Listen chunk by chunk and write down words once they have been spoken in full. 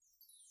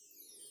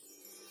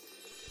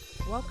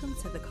Welcome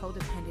to the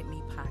Codependent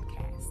Me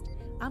podcast.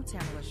 I'm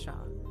Tamala Shaw,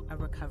 a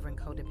recovering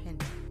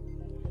codependent,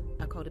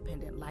 a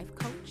codependent life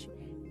coach,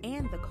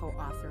 and the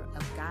co-author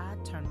of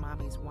God Turned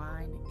Mommy's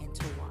Wine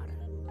into Water.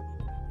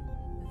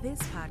 This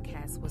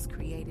podcast was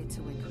created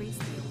to increase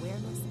the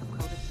awareness of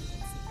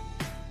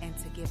codependency and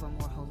to give a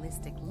more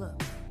holistic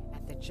look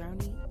at the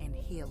journey and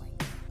healing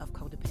of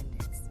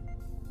codependence.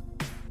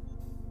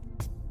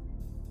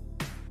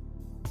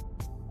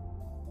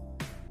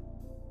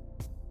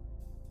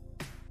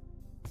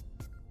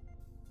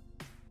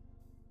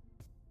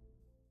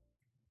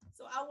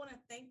 So I want to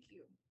thank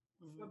you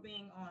for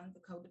being on the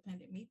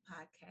Codependent Me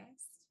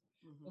podcast.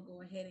 We'll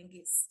go ahead and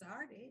get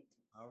started.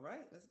 All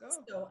right, let's go.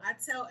 So I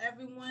tell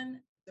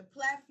everyone the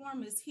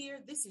platform is here.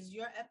 This is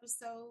your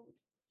episode.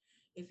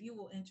 If you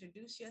will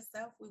introduce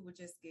yourself, we will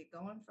just get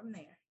going from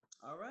there.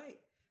 All right.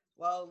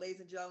 Well,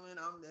 ladies and gentlemen,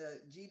 I'm the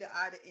G, the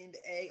I, the N, the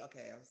A.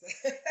 Okay, I'm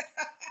saying.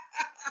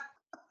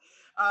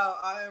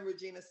 I am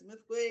Regina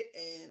Smithwick,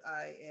 and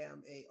I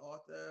am an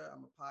author.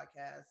 I'm a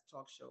podcast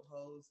talk show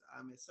host.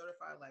 I'm a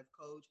certified life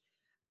coach.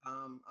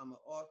 I'm an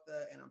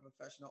author and I'm a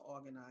professional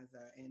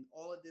organizer. And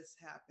all of this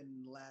happened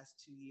in the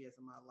last 2 years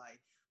of my life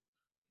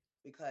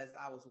because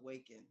I was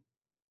awakened.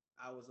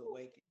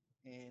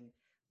 And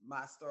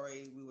my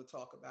story, we will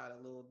talk about it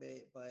a little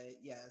bit.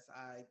 But yes,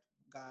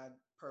 God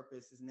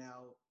purpose is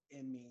now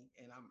in me,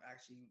 and I'm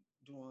actually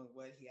doing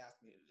what he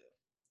asked me to do.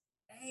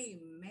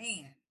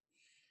 Amen.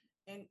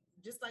 And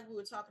just like we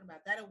were talking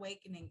about, that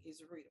awakening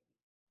is real.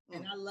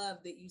 And I love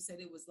that you said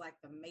it was like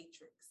the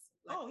Matrix.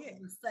 Like, all of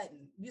a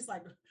sudden, just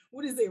like,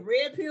 what is it?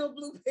 Red pill,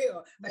 blue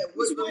pill? Like,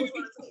 which one you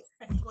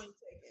taking?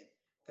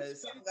 Because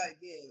something got to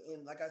give.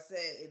 And like I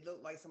said, it looked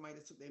like somebody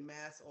just took their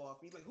mask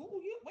off. He's like, who are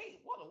you?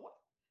 Wait, what?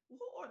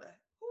 Who are they?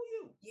 Who are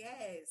you?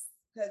 Yes.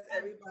 Because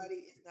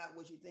everybody is not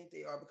what you think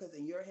they are. Because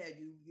in your head,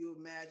 you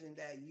imagine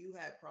that you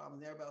had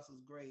problems, everybody else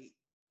was great.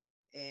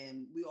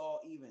 And we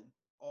all even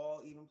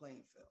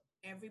playing field.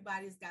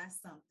 Everybody's got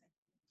something.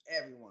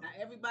 Everyone. Now,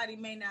 everybody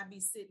may not be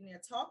sitting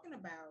there talking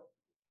about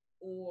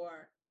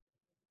or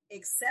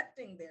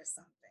accepting there's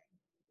something,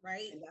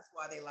 right? And that's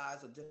why their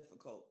lives are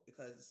difficult,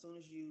 because as soon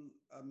as you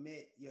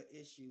admit your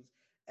issues,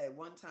 at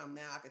one time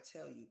now I could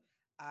tell you,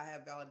 I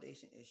have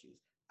validation issues.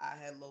 I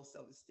had low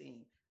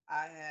self-esteem.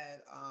 I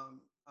had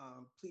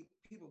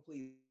people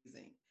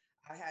pleasing.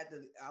 I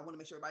want to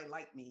make sure everybody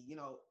liked me. You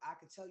know, I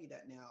could tell you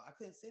that now. I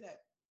couldn't say that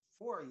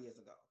 4 years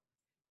ago.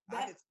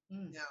 I could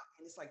now,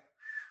 and it's like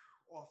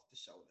off the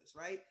shoulders,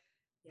 right?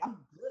 Yeah. I'm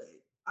good.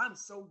 I'm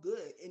so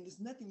good. And there's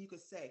nothing you could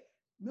say.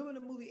 Remember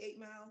the movie 8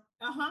 Mile?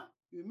 Uh-huh.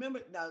 You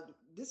remember? Now,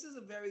 this is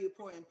a very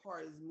important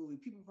part of this movie.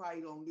 People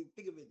probably don't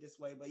think of it this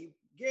way, but you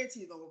guarantee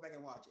you're going to go back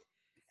and watch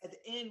it. At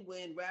the end,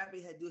 when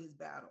Rabbit had to do his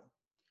battle,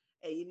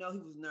 and you know he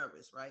was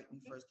nervous, right?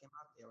 When he first came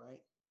out there, right?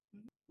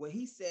 Mm-hmm. What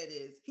he said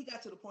is, he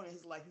got to the point in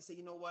his life, he said,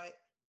 you know what?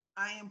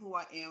 I am who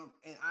I am,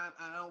 and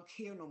I don't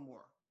care no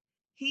more.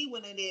 He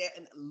went in there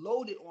and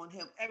loaded on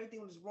him. Everything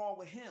was wrong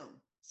with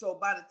him. So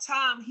by the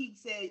time he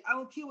said, I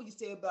don't care what you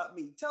say about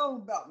me, tell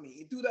him about me,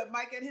 and threw that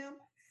mic at him,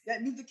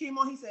 that music came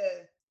on, he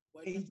said,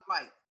 he's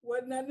right.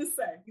 Wasn't nothing to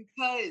say.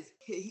 Because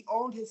he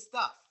owned his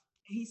stuff.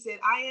 He said,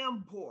 I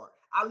am poor.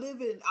 I live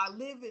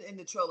in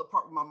the trailer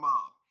park with my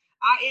mom.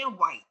 I am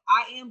white.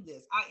 I am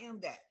this. I am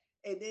that.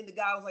 And then the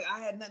guy was like, I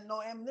had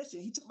no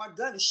ammunition. He took my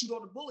gun and shoot all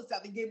the bullets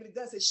out. They gave me the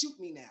gun and said, shoot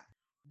me now.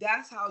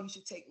 That's how you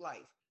should take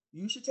life.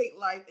 You should take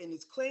life and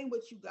just claim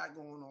what you got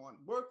going on.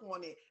 Work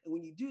on it. And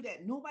when you do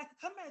that, nobody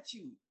can come at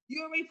you.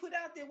 You already put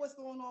out there what's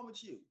going on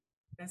with you.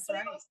 That's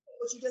right.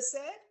 What you just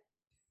said?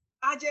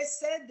 I just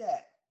said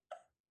that.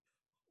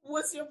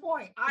 What's your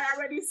point? I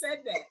already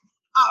said that.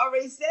 I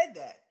already said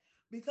that.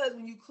 Because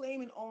when you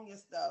claim and own your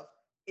stuff,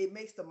 it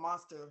makes the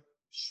monster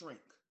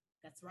shrink.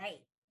 That's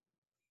right.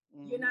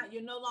 Mm-hmm.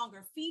 You're no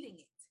longer feeding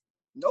it.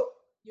 Nope.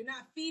 You're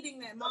not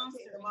feeding that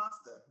monster. The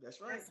monster. That's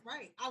right. That's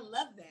right. I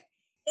love that.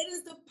 It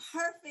is the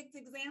perfect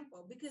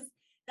example, because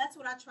that's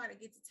what I try to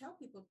get to tell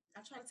people.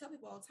 I try to tell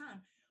people all the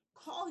time,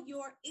 call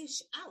your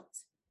ish out.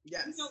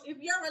 Yes. You know, if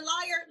you're a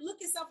liar, look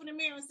yourself in the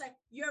mirror and say,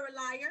 you're a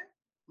liar.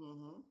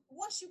 Mm-hmm.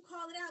 Once you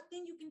call it out,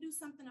 then you can do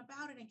something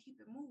about it and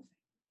keep it moving.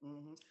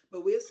 Mm-hmm.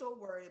 But we're so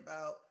worried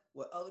about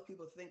what other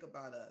people think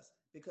about us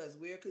because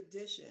we're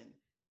conditioned,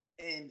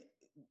 and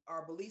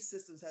our belief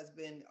systems has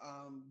been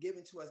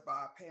given to us by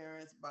our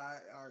parents, by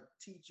our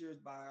teachers,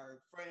 by our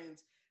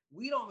friends.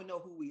 We don't even know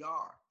who we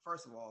are.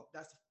 First of all,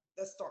 let's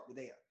start with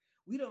there.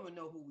 We don't even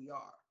know who we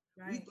are.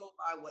 Right. We go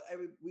by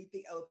whatever we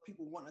think other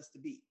people want us to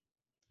be.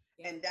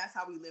 Yeah. And that's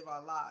how we live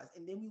our lives.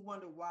 And then we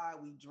wonder why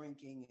we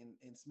drinking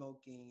and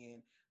smoking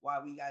and why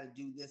we got to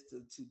do this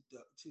to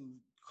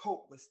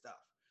cope with stuff.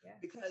 Yeah.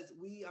 Because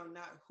we are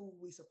not who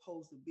we're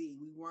supposed to be.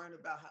 We worry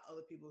about how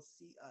other people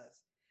see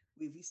us.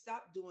 If you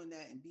stop doing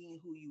that and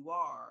being who you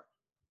are,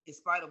 in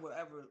spite of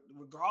whatever,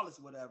 regardless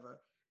of whatever,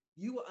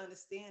 you will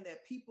understand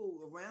that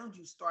people around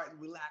you start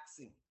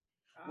relaxing.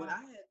 When I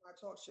had my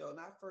talk show, and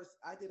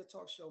I did a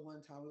talk show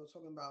one time, we were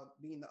talking about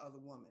being the other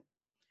woman.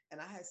 And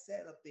I had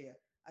said up there,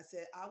 I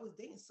said, I was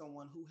dating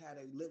someone who had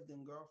a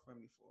lived-in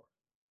girlfriend before.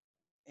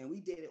 and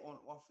we dated on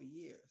and off for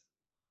years.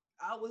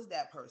 I was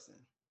that person.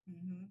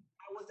 Mm-hmm.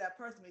 I was that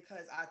person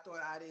because I thought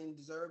I didn't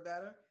deserve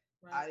better.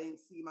 I Right. didn't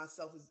see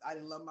myself as I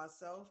didn't love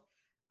myself.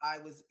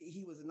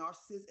 He was a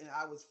narcissist and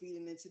I was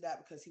feeding into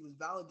that because he was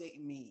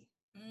validating me.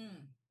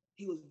 Mm.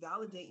 He was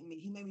validating me.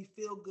 He made me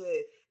feel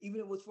good, even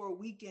if it was for a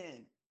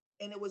weekend.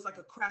 And it was like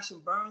a crash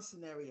and burn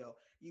scenario.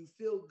 You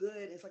feel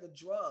good, it's like a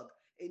drug.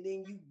 And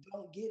then you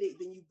don't get it,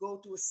 then you go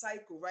through a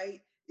cycle,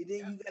 right? And then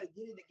Yep. you got to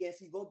get it again.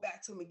 So you go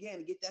back to him again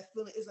and get that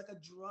feeling. It's like a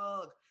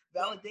drug.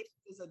 Yep.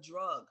 Validation is a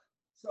drug.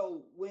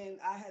 So when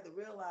I had to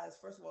realize,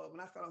 first of all,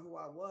 when I found out who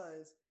I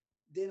was,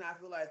 then I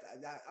realized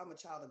I'm a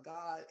child of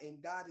God,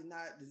 and God did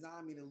not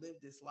design me to live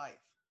this life.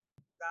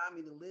 Designed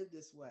me to live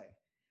this way,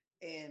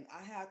 and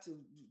I had to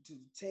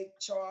take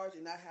charge,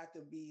 and I had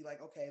to be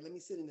like, okay, let me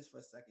sit in this for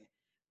a second.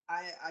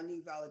 I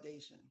need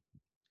validation,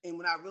 and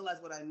when I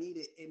realized what I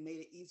needed, it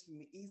made it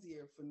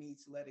easier for me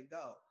to let it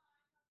go.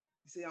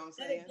 You see what I'm Let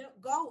saying?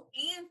 it go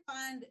and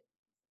find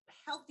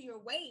healthier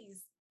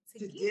ways to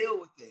To get it. deal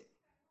with it.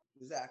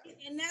 Exactly.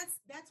 And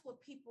that's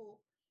what people,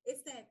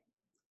 it's that,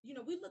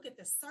 we look at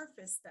the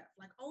surface stuff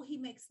like, oh, he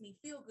makes me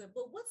feel good,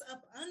 but what's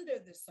up under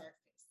the surface?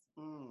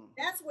 Mm.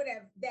 That's where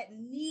that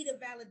need of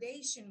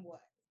validation was.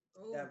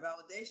 Oh, That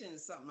validation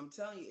is something, I'm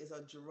telling you, is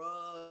a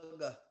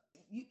drug.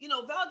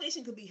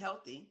 Validation could be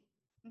healthy.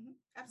 Getting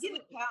a absolutely.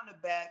 pat on the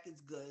back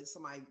is good.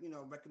 Somebody,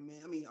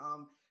 recommend.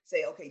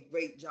 Say, okay,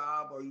 great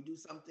job, or you do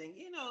something.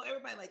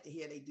 Everybody like to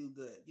hear they do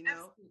good.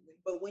 Absolutely.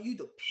 But when you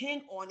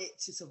depend on it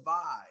to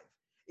survive,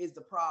 is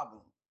the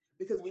problem.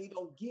 Because when you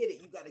don't get it,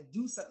 you got to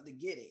do something to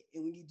get it.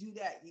 And when you do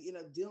that, you end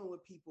up dealing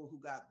with people who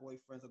got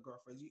boyfriends or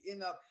girlfriends. You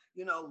end up,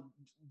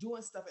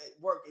 doing stuff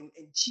at work and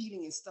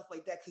cheating and stuff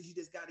like that because you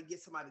just got to get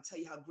somebody to tell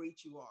you how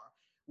great you are.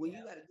 When Yeah.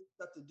 you got to do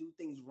stuff to do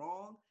things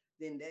wrong,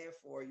 then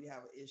therefore you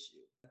have an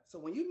issue. So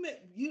when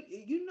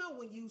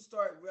when you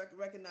start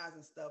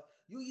recognizing stuff,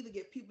 you either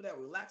get people that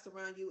relax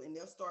around you and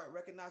they'll start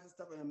recognizing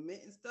stuff and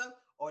admitting stuff,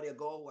 or they'll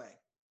go away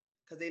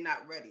because they're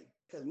not ready.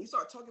 Because when you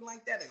start talking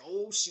like that, like,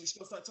 oh shoot, you're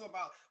gonna start talking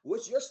about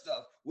what's your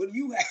stuff, what do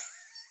you have?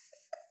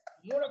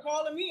 You're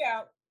calling me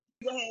out.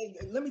 Go ahead,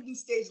 let me do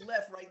stage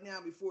left right now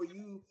before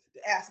you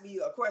ask me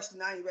a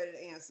question I ain't ready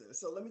to answer.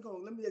 So let me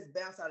just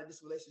bounce out of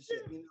this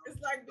relationship.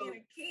 It's like So,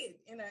 being a kid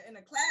in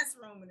a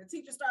classroom and the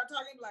teacher start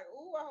talking, like,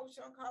 oh, I hope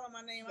she don't call on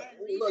my name. I didn't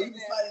oh read look, that you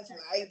can slide last into it.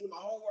 time. I ain't do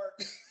my homework.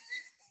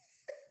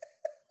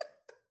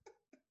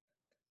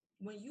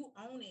 When you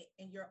own it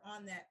and you're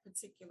on that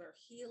particular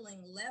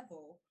healing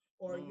level,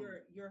 or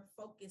you're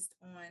focused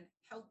on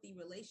healthy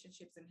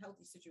relationships and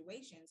healthy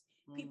situations,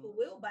 people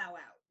will bow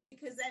out,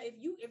 because that if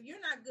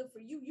you're not good for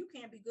you, you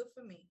can't be good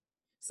for me.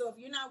 So if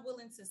you're not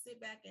willing to sit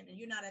back and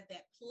you're not at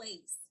that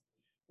place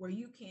where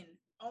you can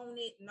own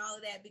it and all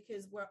of that,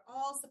 because we're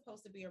all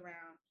supposed to be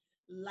around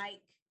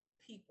like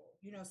people,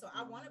 so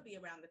I want to be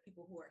around the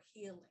people who are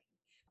healing.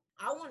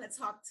 I want to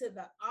talk to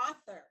the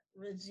author,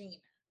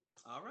 Regina.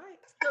 All right.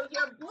 So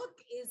your book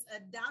is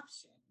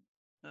Adoption,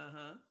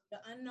 Uh-huh. The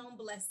Unknown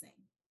Blessing.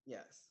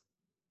 Yes.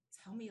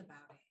 Tell me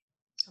about it.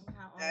 Tell me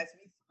how. As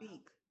we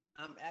speak,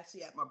 I'm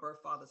actually at my birth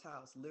father's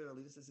house.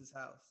 Literally, this is his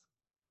house.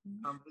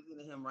 I'm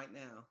visiting him right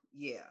now.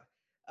 Yeah.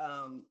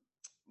 Um,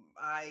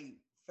 I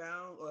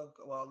found,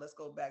 well, let's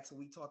go back. So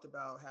we talked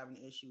about having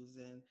issues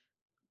and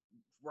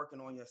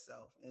working on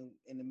yourself. And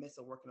in the midst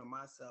of working on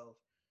myself,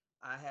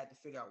 I had to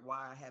figure out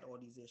why I had all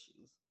these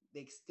issues.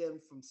 They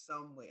stem from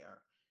somewhere.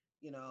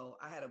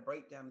 I had a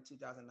breakdown in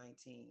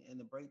 2019, and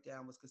the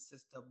breakdown was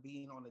consist of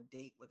being on a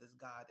date with this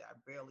guy that I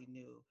barely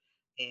knew,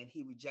 and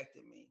he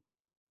rejected me.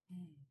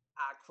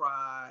 I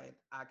cried.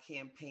 I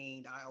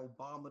campaigned. I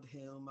Obamaed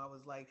him. I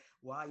was like,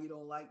 why you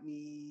don't like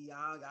me?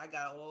 I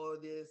got all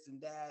this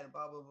and that, and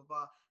blah, blah, blah,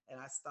 blah. And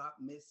I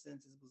stopped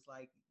mid-sentence, was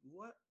like,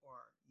 what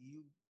are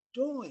you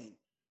doing?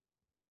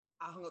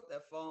 I hung up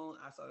that phone.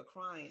 I started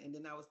crying. And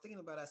then I was thinking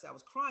about it. I said I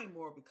was crying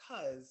more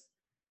because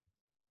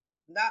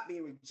not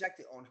being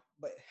rejected on,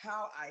 but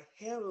how I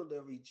handled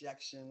the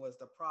rejection was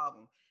the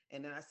problem.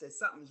 And then I said,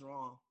 something's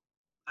wrong.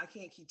 I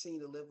can't continue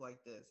to live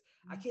like this.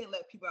 I can't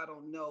let people I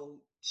don't know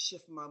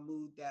shift my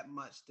mood that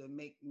much to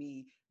make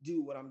me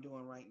do what I'm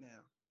doing right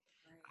now.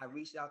 I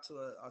reached out to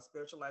a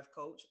spiritual life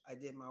coach. I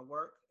did my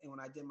work. And when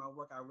I did my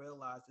work, I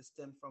realized it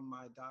stemmed from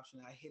my adoption.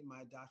 I hid my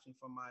adoption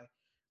from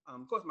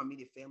of course, my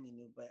immediate family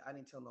knew, but I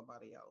didn't tell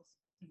nobody else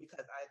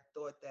because I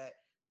thought that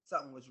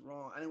something was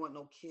wrong. I didn't want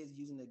no kids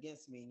using it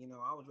against me.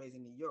 I was raised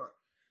in New York.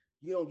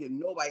 You don't give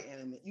nobody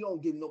animate. You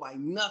don't give nobody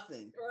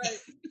nothing. Right.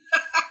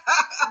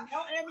 No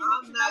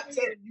I'm not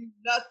telling you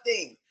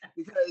nothing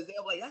because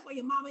they're like, that's why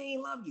your mama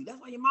ain't love you. That's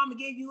why your mama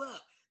gave you up.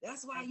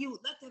 That's why you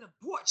left at a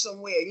porch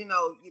somewhere.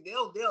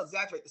 They'll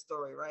exaggerate the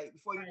story, right?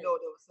 Before you know,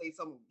 they'll say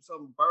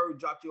some bird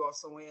dropped you off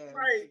somewhere.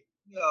 Right.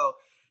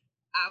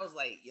 I was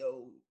like,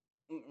 yo,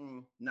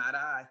 not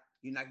I.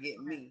 You're not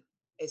getting me.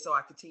 And so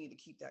I continued to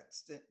keep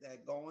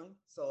that going.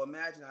 So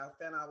imagine I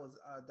found I was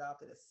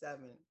adopted at 7.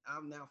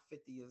 I'm now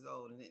 50 years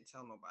old and didn't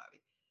tell nobody.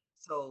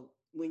 So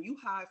when you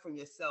hide from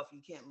yourself,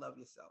 you can't love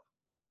yourself.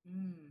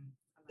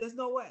 There's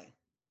no way.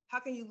 How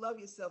can you love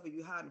yourself if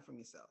you're hiding from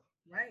yourself?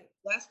 Right.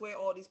 That's where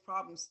all these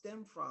problems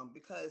stem from,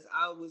 because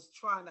I was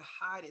trying to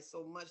hide it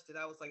so much that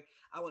I was like,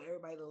 I want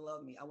everybody to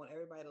love me. I want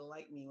everybody to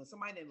like me. When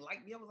somebody didn't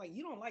like me, I was like,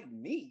 you don't like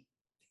me?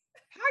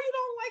 How you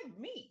don't like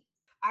me?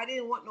 I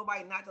didn't want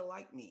nobody not to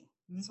like me.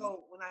 Mm-hmm.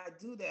 So when I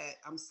do that,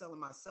 I'm selling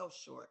myself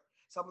short.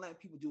 So I'm letting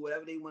people do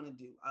whatever they want to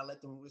do. I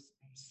let them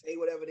say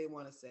whatever they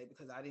want to say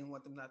because I didn't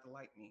want them not to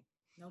like me.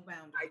 No I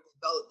boundaries.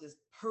 developed this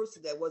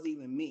person that wasn't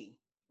even me,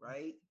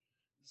 right?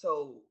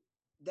 So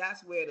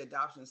that's where the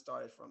adoption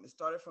started from. It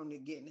started from the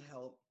getting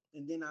help.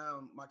 And then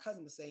my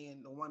cousin was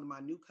saying, one of my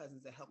new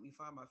cousins that helped me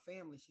find my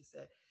family, she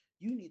said,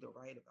 you need to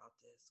write about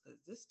this because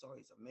this story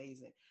is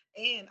amazing.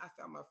 And I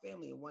found my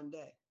family in one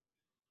day,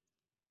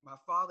 my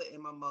father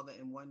and my mother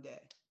in one day.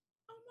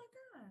 Oh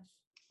my gosh.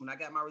 When I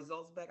got my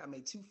results back, I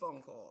made 2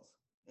 phone calls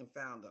and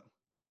found them.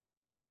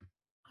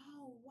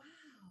 Oh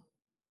wow.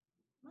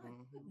 My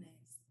Mm-hmm. goodness.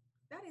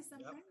 That is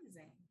Yep.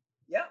 amazing.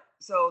 Yep.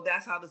 So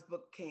that's how this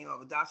book came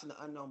up, Adoption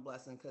the Unknown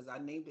Blessing, because I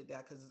named it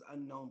that because it's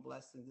unknown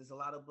blessings. There's a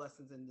lot of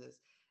blessings in this.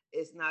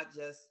 It's not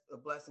just a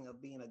blessing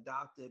of being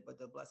adopted, but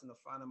the blessing of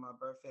finding my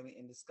birth family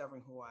and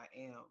discovering who I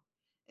am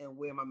and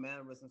where my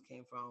mannerisms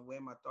came from,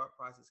 where my thought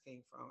process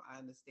came from. I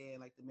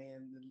understand, like the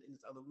man in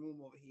this other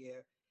room over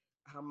here,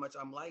 how much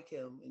I'm like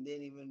him and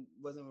then even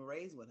wasn't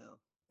raised with him.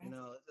 That's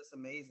It's just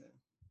amazing.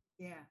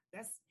 yeah.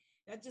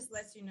 That just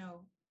lets you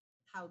know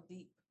how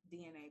deep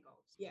DNA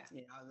goes. Yeah.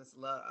 Yeah,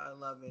 I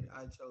love it.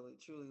 I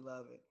truly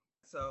love it.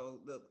 So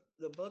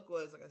the book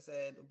was, like I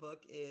said, the book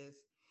is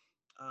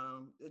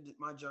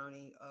my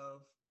journey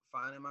of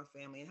finding my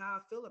family and how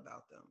I feel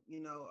about them.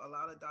 A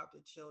lot of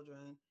adopted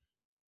children.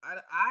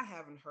 I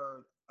haven't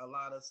heard a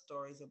lot of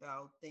stories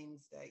about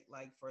things that,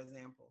 like, for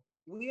example,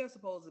 we are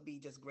supposed to be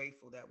just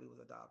grateful that we was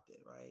adopted,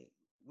 right?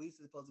 We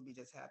supposed to be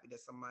just happy that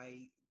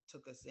somebody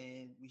took us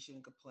in. We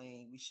shouldn't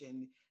complain. We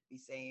shouldn't be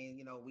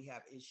saying, we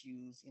have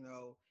issues.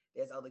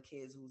 There's other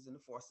kids who's in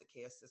the foster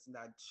care system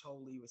that I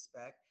totally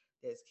respect.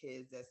 There's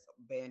kids that's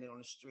abandoned on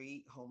the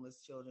street, homeless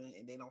children,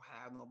 and they don't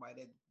have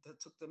nobody that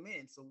took them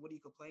in. So what are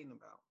you complaining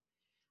about?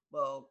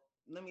 Well,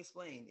 let me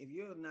explain. If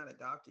you're not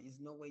adopted,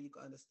 there's no way you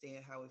can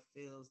understand how it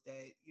feels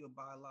that you're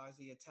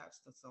biologically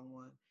attached to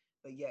someone,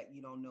 but yet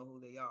you don't know who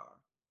they are.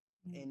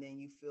 Mm. And then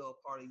you feel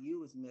a part of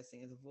you is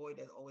missing. It's a void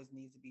that always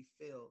needs to be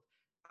filled.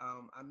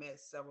 I met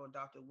several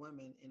adopted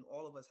women, and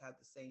all of us had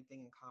the same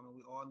thing in common.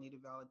 We all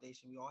needed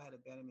validation. We all had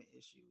abandonment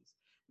issues.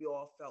 We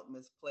all felt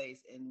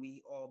misplaced, and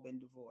we all been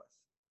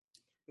divorced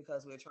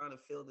because we're trying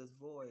to fill this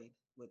void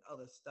with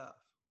other stuff.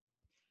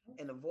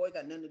 And the void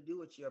got nothing to do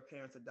with your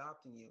parents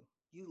adopting you.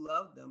 You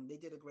love them. They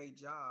did a great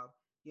job.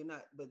 You're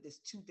not, but there's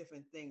two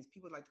different things.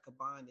 People like to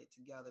combine it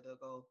together. They'll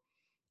go,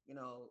 you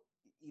know,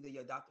 either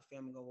your adopted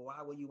family go, well,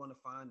 why would you want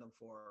to find them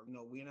for?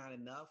 We're not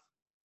enough.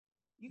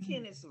 You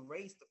can't Mm. just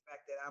erase the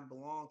fact that I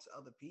belong to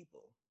other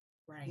people.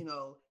 Right.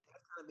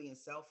 That's kind of being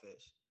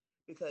selfish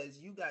because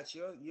you got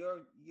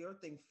your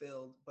thing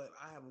filled, but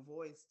I have a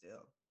void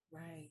still.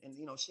 Right. And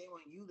shame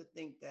on you to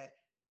think that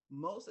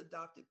most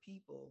adopted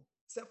people,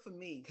 except for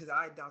me, because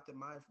I adopted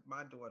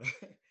my daughter,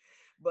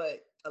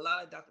 but a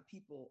lot of adopted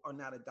people are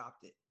not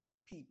adopted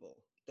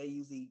people. They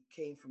usually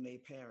came from their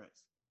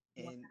parents,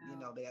 and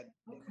Wow. they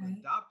were Okay.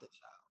 adopted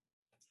child,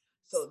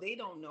 so they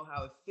don't know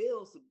how it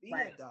feels to be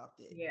Right.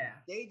 adopted.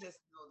 Yeah. They just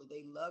know that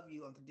they love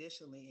you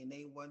unconditionally, and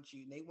they want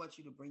you. They want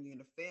you to bring you in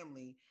the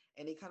family,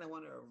 and they kind of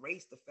want to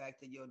erase the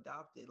fact that you're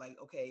adopted. Like,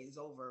 okay, it's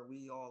over.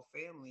 We all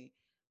family,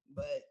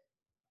 but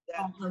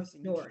All that her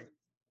person you story. can't.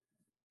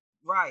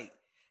 Right.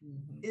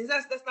 Hmm. And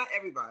that's not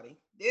everybody.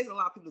 There's a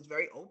lot of people that's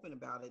very open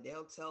about it.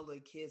 They'll tell their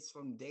kids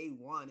from day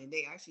one, and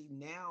they actually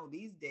now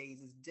these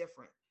days is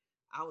different.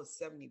 I was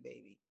 70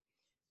 baby.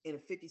 In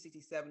the 50s,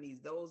 60s,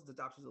 70s, those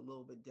adoptions are a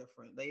little bit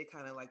different. They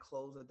kind of like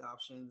closed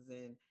adoptions,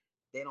 and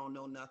they don't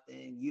know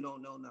nothing. You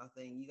don't know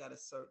nothing. You got to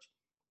search.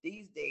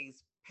 These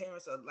days,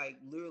 parents are like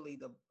literally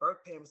the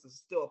birth parents are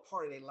still a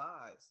part of their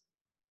lives.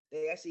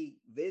 They actually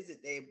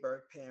visit their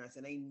birth parents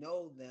and they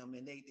know them,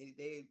 and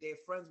they're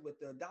friends with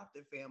the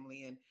adopted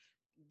family, and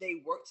they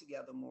work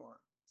together more,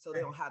 so they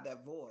Right. don't have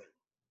that void.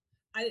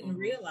 I didn't Mm-hmm.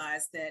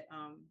 realize that,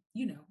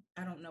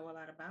 I don't know a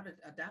lot about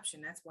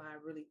adoption. That's why I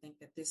really think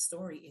that this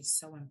story is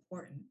so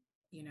important.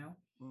 You know,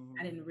 I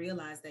Mm-hmm. didn't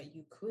realize that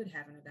you could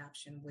have an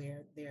adoption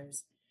where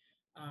there's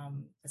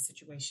a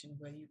situation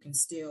where you can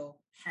still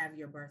have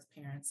your birth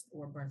parents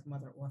or birth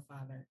mother or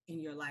father in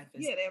your life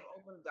as Yeah, they have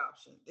open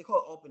adoption. They call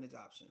it open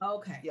adoption.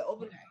 okay. Yeah,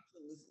 open Okay.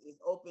 adoption is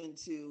open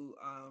to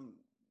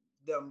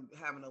them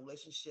having a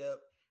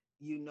relationship.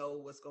 You know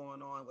what's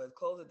going on. With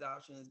closed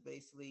adoption is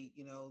basically,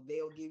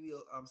 they'll give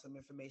you some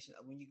information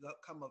when you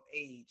come of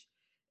age,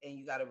 and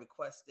you got to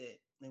request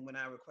it. And when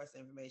I request the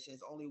information,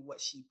 it's only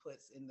what she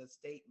puts in the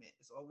statement.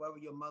 It's or whatever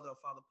your mother or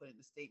father put in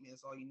the statement.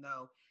 It's all you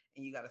know,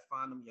 and you got to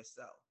find them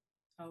yourself.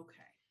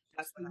 Okay.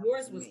 That's So what happened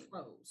yours to was me.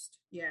 closed.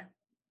 Yeah.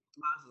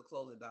 Mine was a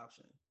closed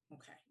adoption.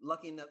 Okay.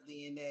 Looking up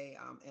DNA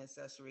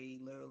ancestry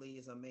literally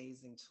is an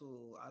amazing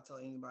tool. I tell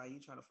anybody, you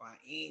trying to find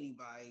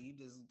anybody, you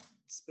just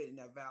spit in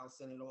that valve,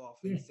 send it off.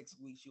 In Yeah. 6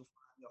 weeks, you'll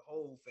find your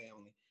whole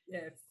family.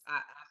 Yes.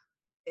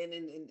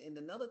 and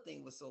another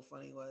thing was so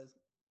funny was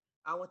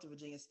I went to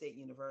Virginia State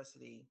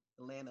University,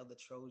 the land of the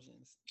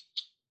Trojans,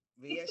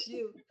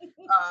 VSU.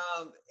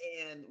 Um,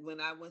 and when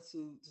I went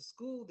to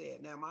school there,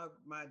 now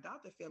my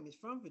adopted family is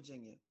from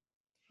Virginia.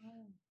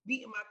 Oh,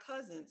 Meeting my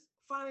cousins,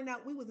 finding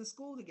out we was in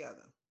school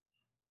together.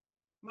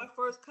 My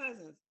first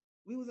cousins,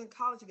 we was in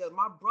college together.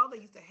 My brother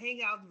used to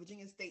hang out at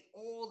Virginia State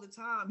all the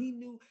time. He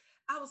knew.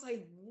 I was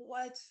like,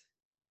 what?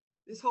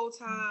 This whole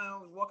time I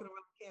was walking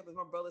around campus,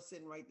 my brother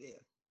sitting right there.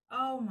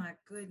 oh my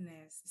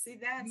goodness. See,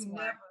 that's You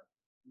why. never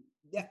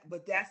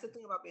but that's the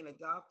thing about being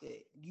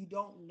adopted. You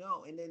don't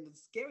know. And then the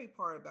scary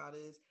part about it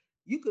is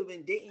you could have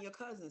been dating your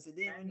cousins and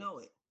didn't even Right. know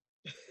it.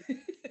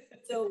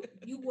 So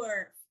you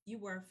were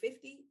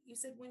 50, you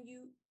said, when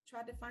you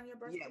tried to find your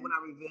Yeah, birthday? when I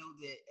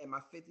revealed it at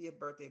my 50th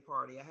birthday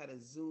party, I had a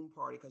Zoom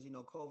party because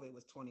COVID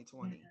was Yeah.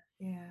 2020.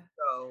 Yeah.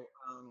 So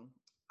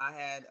I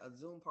had a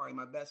Zoom party.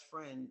 My best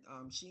friend,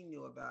 she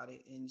knew about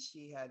it, and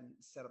she had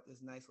set up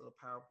this nice little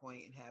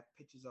PowerPoint and had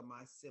pictures of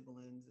my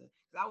siblings. And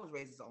because I was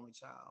raised as the only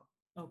child,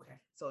 Okay.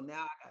 so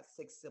now I got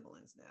six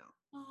siblings now.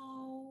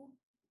 Oh,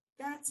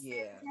 that's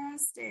Yeah,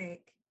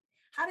 fantastic.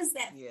 How does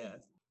that feel? yeah.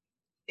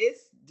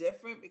 It's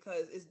different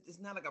because it's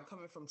not like I'm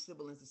coming from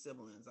siblings to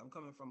siblings. I'm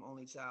coming from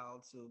only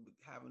child to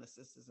having a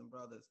sisters and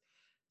brothers.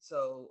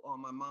 So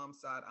on my mom's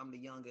side, I'm the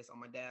youngest. On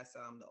my dad's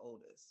side, I'm the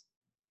oldest.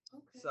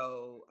 Okay.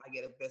 So I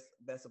get a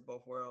best of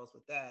both worlds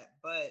with that.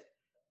 But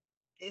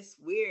it's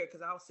weird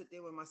because I'll sit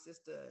there with my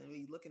sister and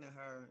be looking at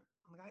her.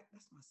 I'm like,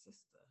 that's my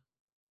sister.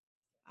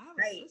 I have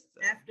a Right.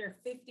 sister. After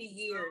 50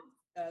 years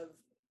of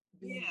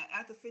being. Yeah,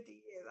 after 50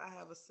 years, I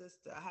have a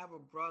sister. I have a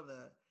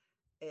brother,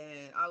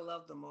 and I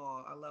love them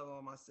all. I love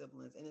all my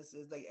siblings, and it's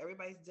like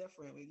everybody's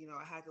different.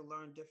 I had to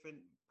learn different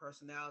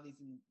personalities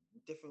in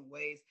different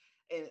ways,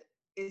 and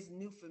it's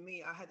new for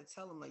me. I had to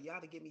tell them like,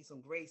 y'all to give me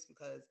some grace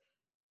because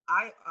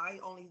I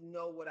only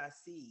know what I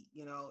see,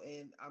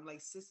 and I'm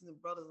like sisters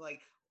and brothers,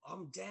 like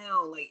I'm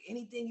down, like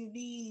anything you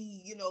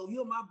need,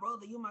 you're my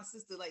brother, you're my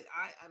sister. Like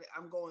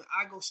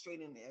I go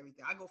straight into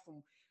everything. I go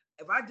from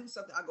if I do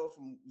something, I go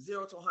from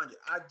 0 to 100.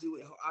 I do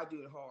it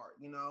hard,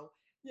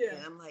 Yeah.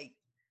 and I'm like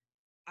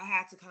I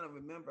had to kind of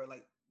remember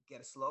like you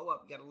gotta slow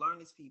up, you gotta learn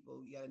these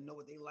people, you gotta know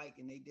what they like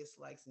and they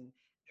dislikes, and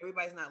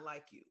everybody's not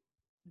like you.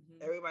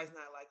 Hmm. Everybody's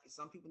not like you.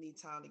 Some people need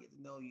time to get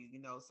to know you.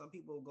 Some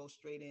people go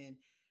straight in.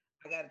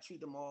 I got to treat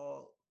them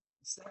all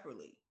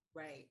separately,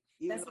 Right.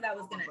 even That's though what I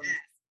they're was all my going to brothers.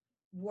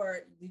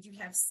 ask. Did you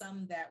have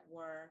some that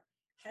were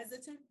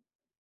hesitant?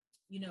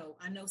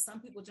 I know some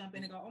people jump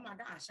in and go, "Oh my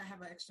gosh, I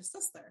have an extra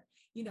sister."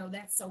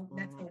 That's so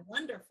Mhm.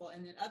 wonderful.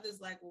 And then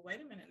others like, "Well,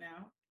 wait a minute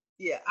now."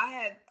 Yeah, I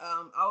had.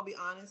 I'll be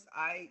honest.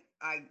 I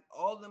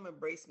all of them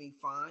embrace me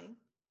fine.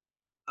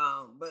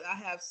 But I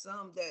have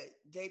some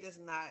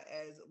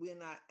that we're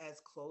not as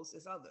close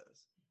as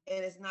others.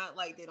 And it's not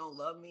like they don't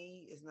love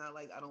me. It's not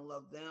like I don't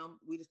love them.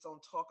 We just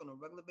don't talk on a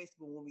regular basis.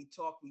 But when we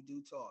talk, we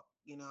do talk.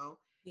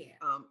 Yeah.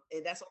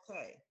 And that's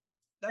okay.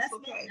 That's That's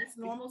okay. that's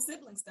normal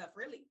sibling stuff,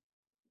 really.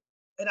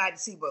 And I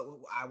see, but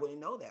I wouldn't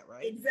know that,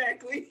 right?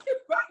 Exactly.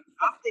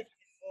 I'm thinking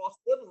all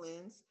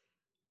siblings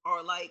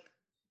are like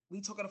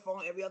we talk on the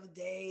phone every other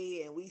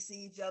day and we see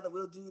each other.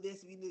 We'll do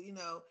this. We do.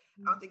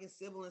 I'm thinking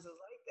siblings is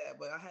like that,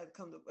 but I had to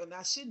come to, and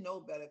I should know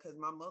better because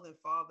my mother and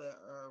father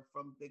are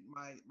from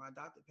my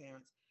adopted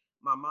parents.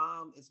 My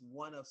mom is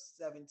one of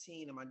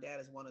 17 and my dad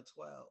is one of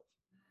 12.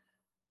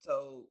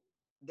 So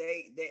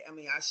I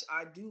mean,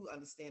 I do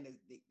understand that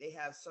they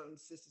have certain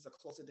sisters are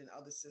closer than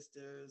other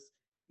sisters.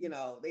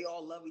 They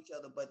all love each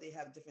other, but they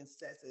have different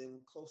sets that are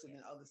closer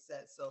than other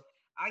sets. So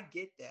I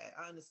get that.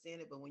 I understand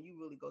it. But when you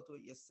really go through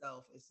it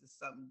yourself, it's just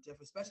something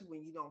different, especially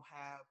when you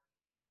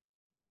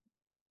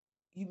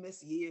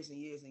miss years and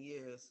years and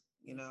years.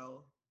 Yeah. And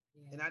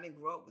Yeah. I didn't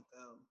grow up with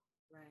them.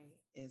 Right.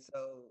 And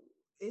so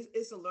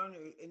it's a learner,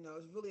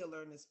 it's really a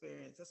learning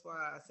experience. That's why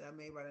I said I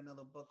may write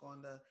another book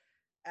on the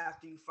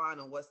after you find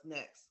on what's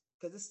next.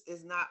 Because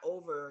it's not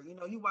over.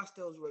 You watch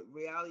those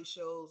reality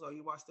shows or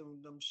you watch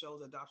them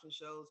shows, adoption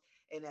shows,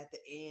 and at the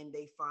end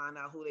they find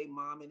out who they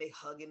mom and they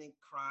hugging and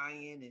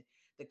crying and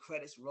the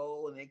credits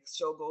roll and the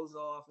show goes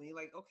off and you're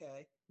like,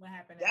 okay, What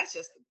happened that's after?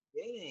 just the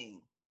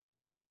beginning.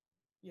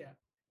 Yeah.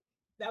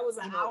 That was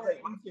an hour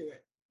Because into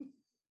it.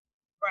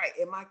 right,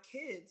 and my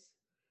kids,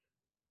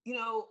 you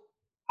know,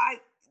 I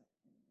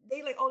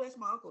they like, oh, that's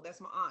my uncle,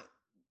 that's my aunt.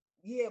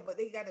 Yeah, but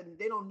they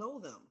don't know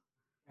them,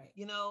 Right.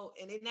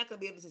 and they're not gonna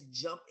be able to just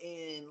jump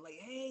in like,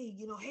 hey,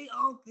 hey,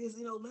 uncle,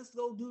 let's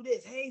go do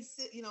this. Hey,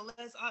 sit,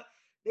 let's.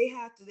 They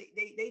have to.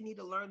 They need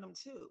to learn them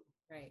too.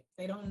 Right.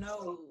 They don't know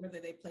So whether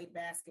they played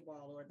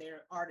basketball or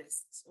they're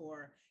artists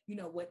or,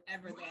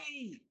 whatever that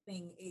right,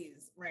 thing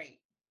is. Right.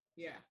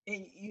 Yeah.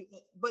 and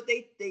but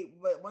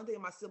one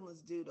thing my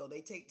siblings do though,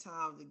 they take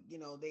time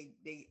to,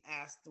 they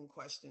ask them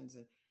questions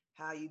and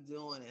how you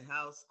doing and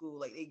how's school,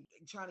 like they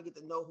trying to get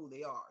to know who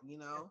they are,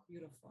 That's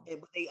beautiful. and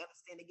but they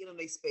understand they get them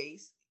their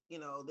space.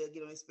 they'll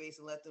get on their space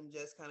and let them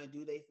just kind of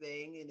do their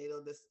thing, and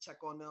they'll just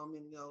check on them,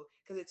 and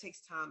because it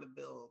takes time to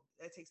build.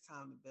 That takes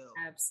time to build.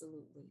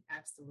 Absolutely.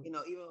 Absolutely.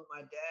 Even with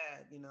my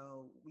dad,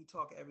 we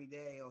talk every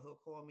day, or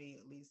he'll call me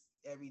at least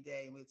every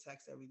day, and we'll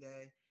text every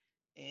day.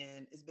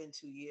 And it's been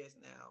 2 years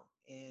now,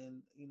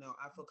 and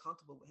I feel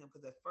comfortable with him,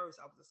 because at first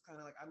I was just kind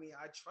of like,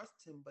 I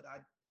trust him, but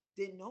I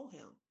didn't know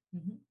him,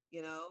 Mm-hmm.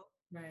 you know.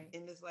 Right.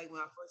 And it's like when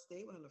I first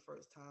stayed with him the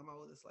first time, I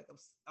was just like,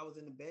 I was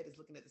in the bed, just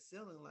looking at the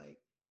ceiling, like,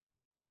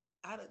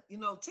 I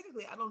don't,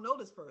 typically I don't know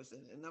this person,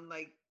 and I'm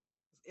like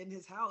in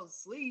his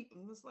house sleep,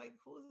 and it's like,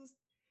 who is this?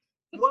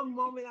 One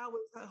moment I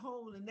was at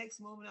home, and the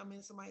next moment I'm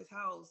in somebody's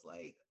house,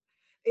 like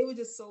it was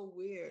just so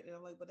weird. And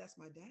I'm like, but that's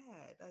my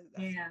dad.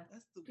 Yeah.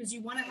 That's the Because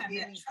you want to man that have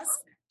gave that me trust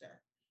factor,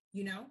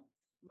 you know?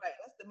 right.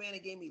 That's the man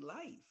that gave me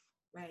life.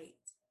 Right.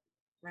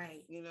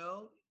 Right.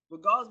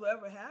 Regardless of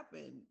whatever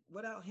happened,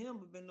 without him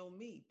would have been no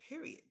me.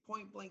 Period.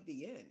 Point blank.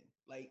 The end.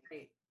 Like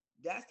Right.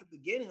 that's the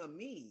beginning of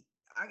me.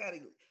 I gotta,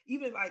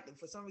 even if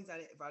for some reason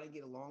if I didn't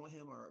get along with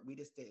him, or we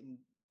just didn't,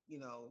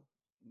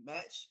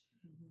 match,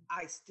 Mm-hmm.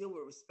 I still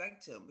would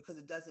respect him, because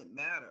it doesn't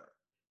matter.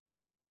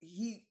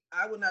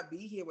 I would not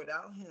be here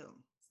without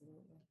him.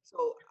 Absolutely.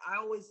 So I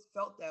always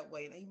felt that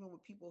way. And even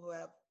with people who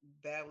have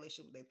bad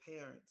relationship with their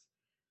parents,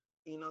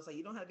 it's like,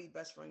 you don't have to be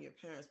best friend with your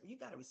parents, but you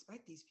got to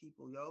respect these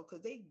people,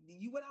 because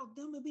you without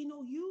them, it'd be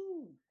no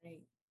you.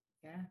 Right.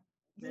 Yeah.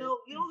 You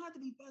don't have to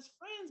be best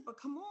friends, but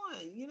come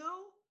on.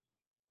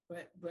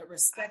 But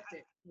respect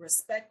it.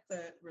 Respect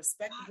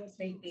what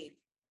they To. did.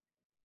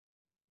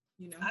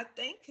 I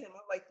thank him.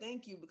 I'm like,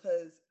 thank you,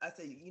 because I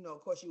said,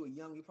 of course you were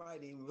young, you probably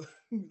didn't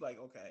even like,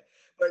 okay,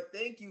 but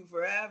thank you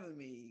for having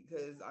me,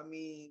 because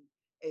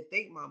and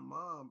thank my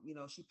mom.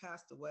 She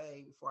passed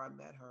away before I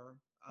met her.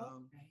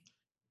 Okay.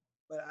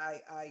 But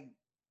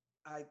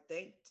I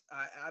thanked.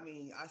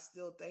 I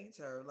still thanked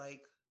her.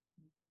 Like,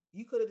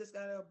 you could have just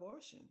got an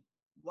abortion.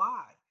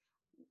 Why?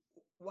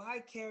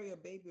 Why carry a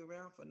baby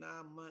around for 9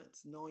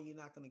 months knowing you're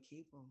not going to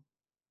keep them?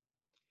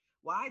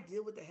 Why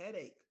deal with the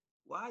headache?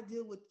 Why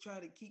deal with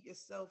trying to keep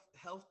yourself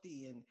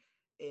healthy,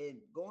 and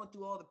going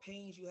through all the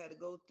pains you had to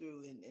go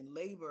through, and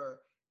labor,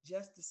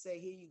 just to say,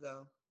 here you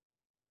go?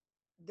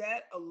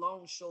 That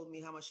alone showed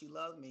me how much she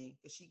loved me,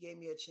 because she gave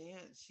me a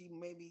chance. She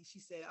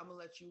said, I'm gonna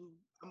let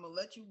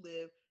you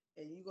live,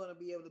 and you're gonna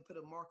be able to put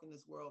a mark in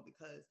this world,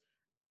 because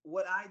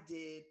what I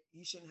did,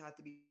 you shouldn't have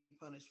to be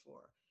punished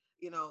for.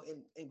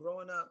 And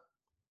growing up,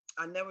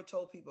 I never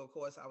told people, of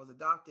course, I was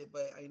adopted,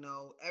 but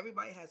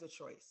everybody has a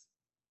choice.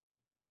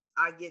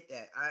 I get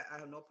that. I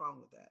have no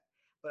problem with that.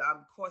 But I'm,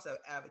 of course, an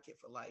advocate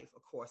for life.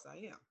 Of course I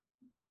am.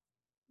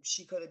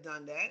 She could have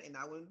done that, and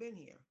I wouldn't have been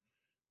here.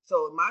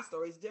 So my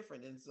story is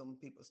different than some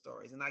people's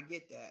stories, and I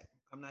get that.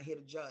 I'm not here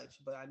to judge,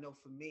 but I know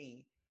for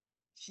me,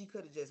 she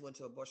could have just went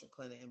to an abortion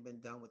clinic and been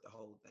done with the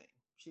whole thing.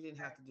 She didn't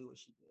have to do what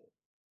she did.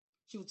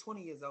 She was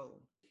 20 years old.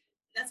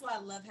 That's why I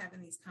love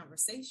having these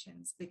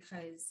conversations,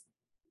 because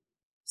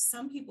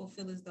some people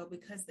feel as though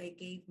because they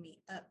gave me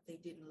up, they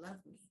didn't love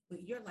me.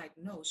 But you're like,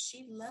 no,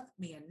 she loved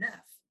me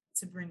enough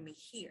to bring me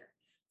here,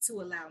 to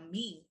allow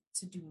me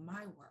to do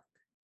my work,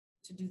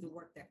 to do the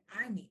work that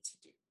I need to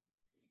do.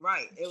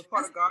 Right. It was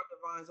part of God's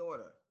divine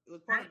order. It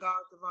was part Right. of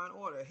God's divine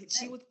order.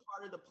 She Right. was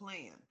part of the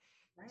plan.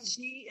 Right.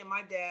 She and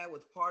my dad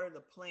was part of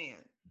the plan.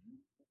 Mhm.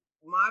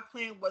 My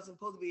plan wasn't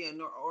supposed to be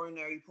an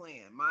ordinary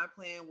plan. My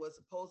plan was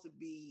supposed to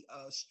be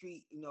a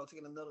street,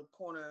 taking another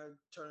corner,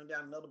 turning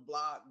down another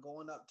block,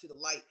 going up to the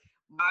light.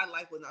 My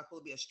life was not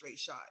supposed to be a straight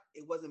shot.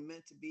 It wasn't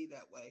meant to be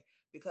that way,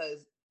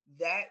 because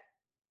that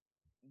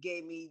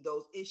gave me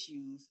those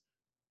issues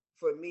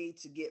for me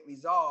to get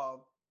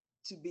resolved,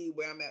 to be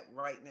where I'm at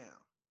right now,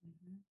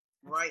 Mhm.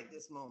 right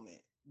this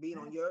moment. Being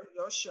on Right.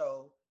 your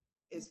show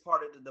is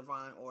part of the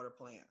divine order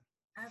plan.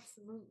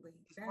 Absolutely.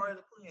 It's part of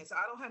the plan. So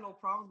I don't have no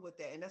problems with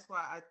that. And that's why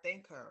I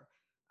thank her.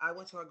 I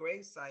went to her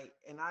gravesite,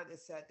 and I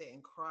just sat there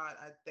and cried.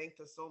 I thanked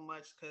her so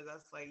much, because I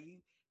was like,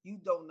 you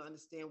don't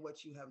understand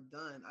what you have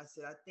done. I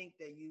said, I think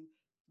that you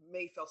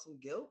may felt some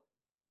guilt,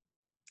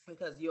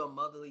 because you're a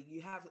mother.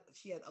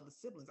 She had other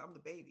siblings. I'm the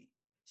baby.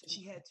 So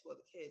she had two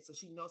other kids. So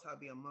she knows how to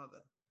be a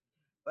mother.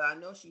 But I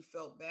know she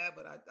felt bad,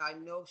 but I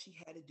know she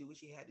had to do what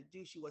she had to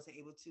do. She wasn't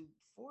able to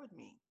afford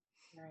me.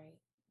 Right.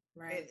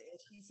 And, Right. and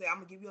she said, I'm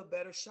going to give you a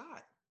better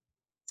shot.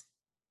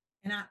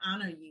 And I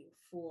honor you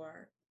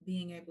for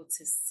being able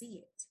to see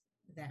it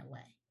that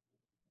way,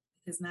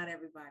 because not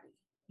everybody,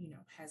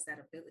 has that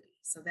ability.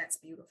 So that's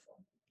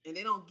beautiful. And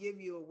they don't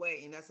give you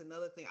away. And that's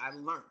another thing I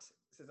learned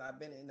since I've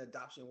been in the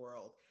adoption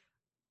world.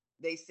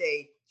 They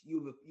say you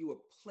were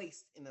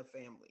placed in a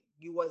family.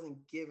 You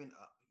wasn't given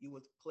up. You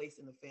was placed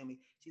in a family.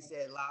 She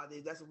said a lot of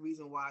this. That's the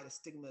reason why the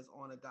stigma is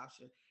on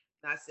adoption.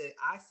 And I said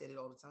it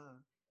all the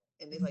time.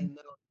 And they're like,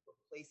 no, you were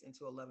placed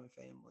into a loving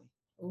family.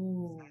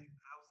 Oh, I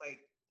was like,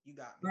 you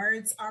got me.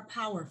 words are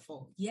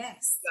powerful.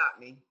 Yes. You got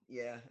me.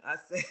 Yeah. I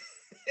said,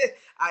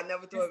 I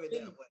never thought of it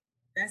that way.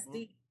 That's Mm-hmm.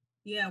 deep.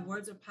 Yeah,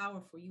 words are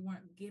powerful. You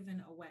weren't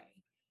given away.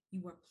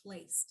 You were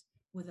placed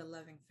with a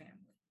loving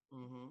family.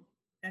 Mm-hmm.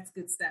 That's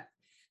good stuff.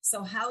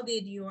 So how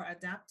did your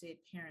adopted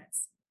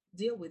parents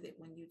deal with it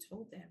when you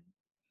told them?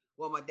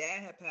 Well, my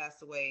dad had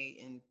passed away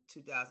in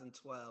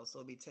 2012, so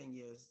it'll be 10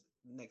 years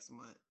next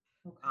month.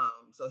 Okay.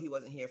 So he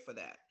wasn't here for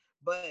that.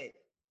 But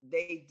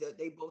they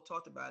both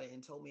talked about it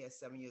and told me at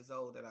 7 years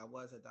old that I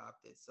was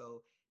adopted.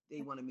 So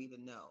they wanted me to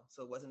know.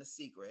 So it wasn't a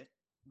secret.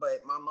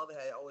 But my mother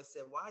had always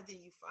said, "Why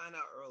didn't you find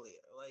out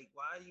earlier? Like,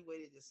 why you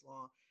waited this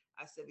long?"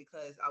 I said,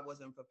 "Because I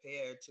wasn't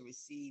prepared to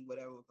receive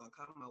whatever was going to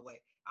come my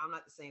way. I'm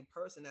not the same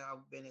person that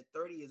I've been at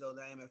 30 years old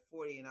that I am at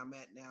 40 and I'm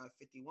at now at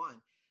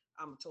 51.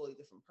 I'm a totally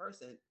different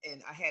person.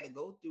 And I had to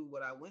go through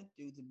what I went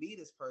through to be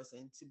this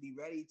person, to be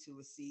ready to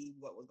receive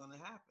what was going to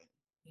happen.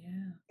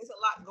 Yeah. It's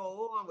a lot going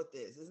on with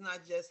this. It's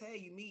not just, hey,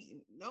 you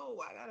meet. No,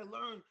 I got to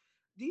learn.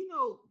 Do you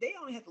know they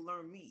only have to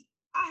learn me?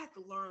 I have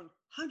to learn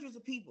hundreds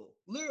of people,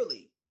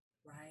 literally.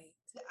 Right.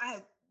 I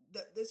have,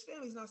 this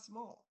family's not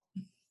small.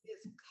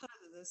 It's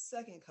cousins and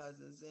second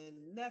cousins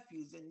and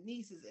nephews and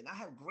nieces. And I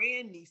have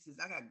grand nieces.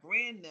 I got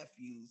grand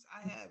nephews.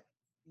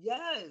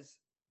 Yes,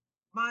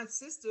 my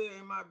sister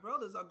and my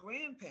brothers are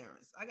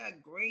grandparents. I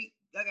got great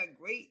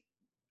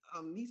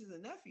nieces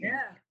and nephews.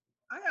 Yeah.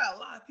 I got a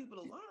lot of people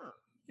to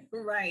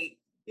learn, Right.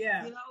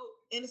 Yeah. and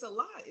it's a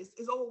lot.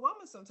 It's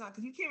overwhelming sometimes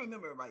because you can't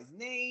remember everybody's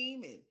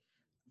name and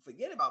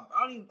forget about.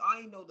 I don't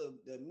even know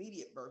the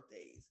immediate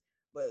birthdays.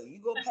 But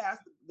you go past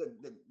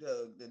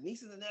the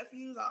nieces and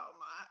nephews,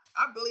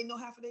 I barely know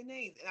half of their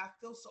names, and I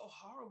feel so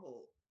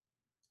horrible.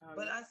 Oh,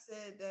 But yeah. I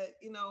said that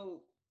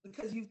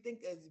because you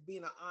think as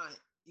being an aunt,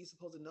 you're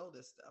supposed to know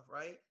this stuff,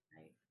 right?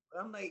 Right.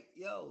 But I'm like,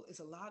 yo, it's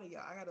a lot of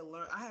y'all. I gotta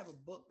learn. I have a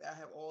book that I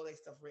have all that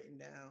stuff written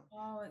down.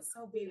 Oh, And it's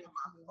I so put it in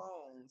my beautiful.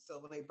 phone. So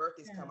when their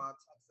birthdays Yeah. come out,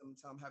 text them,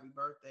 tell them happy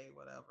birthday,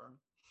 whatever.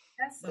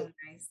 That's so But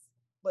nice.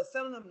 but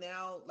some of them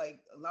now,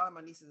 like a lot of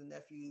my nieces and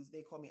nephews,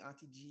 they call me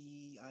Auntie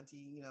G,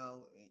 Auntie,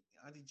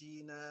 Auntie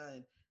Gina,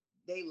 and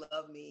they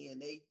love me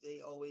and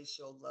they always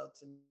show love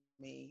to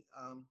me.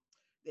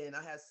 Then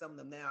I have some of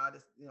them now. I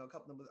just, a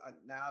couple of them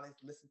now they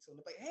listen to them.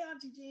 They're like, hey,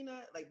 Auntie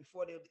Gina. Like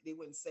before they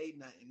wouldn't say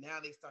nothing. Now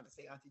they start to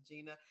say Auntie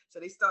Gina. So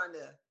they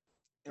starting to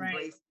Right.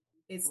 embrace.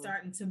 It's Mhm.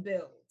 starting to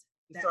build It's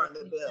that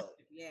starting to build.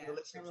 relationship. The Yeah. That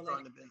relationship's starting to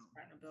relationship build. is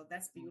starting to build.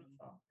 That's Mm-hmm.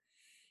 beautiful.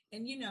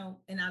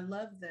 And and I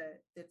love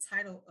the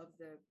title of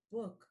the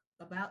book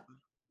about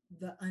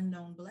the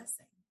unknown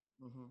blessing.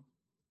 Mm-hmm.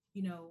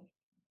 You know,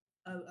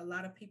 a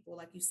lot of people,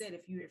 like you said,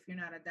 if you're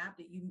not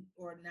adopted, you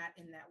or not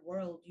in that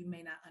world, you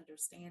may not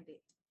understand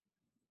it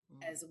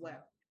as Mm-hmm.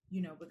 well.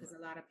 Because a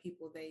lot of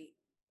people, they,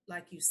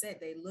 like you said,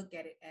 they look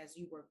at it as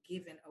you were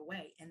given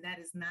away, and that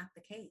is not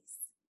the case.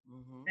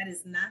 Mm-hmm. That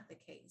is not the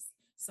case.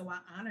 So I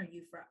honor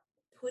you for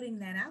putting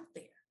that out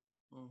there,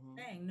 Mm-hmm.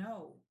 saying,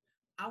 no,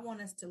 I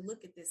want us to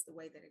look at this the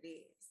way that it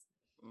is.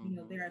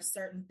 Mm-hmm. There are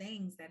certain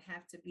things that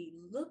have to be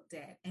looked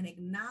at and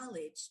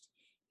acknowledged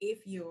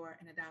if you're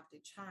an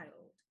adopted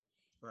child.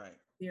 Right.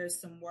 There's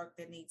some work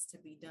that needs to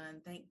be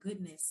done. Thank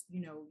goodness,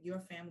 your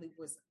family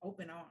was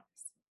open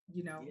arms.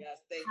 Yes,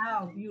 thank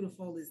How you.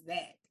 beautiful is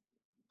that?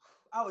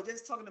 I was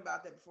just talking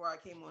about that before I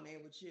came on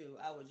air with you.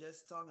 I was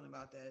just talking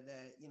about that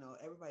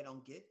everybody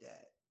don't get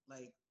that.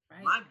 Like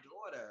Right. my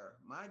daughter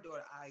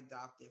I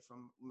adopted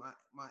from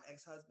my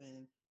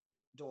ex-husband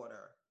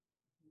daughter.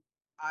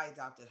 I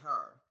adopted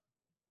her,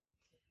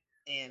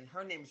 and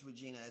her name is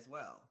Regina as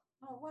well.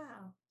 Oh,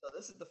 wow. So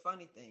this is the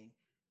funny thing.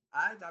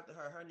 I adopted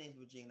her. Her name's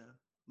Regina.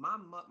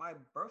 My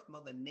birth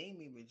mother named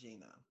me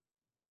Regina.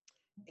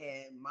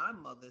 And my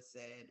mother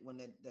said when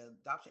the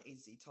adoption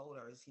agency told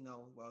her,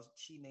 well,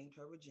 she named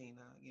her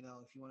Regina,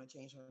 if you want to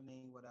change her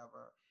name,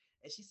 whatever.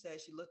 And she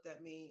said she looked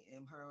at me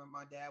and her and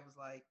my dad was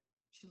like,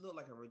 she looked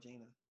like a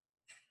Regina.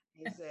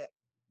 And he said,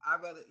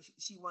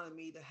 she wanted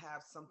me to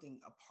have something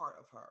a part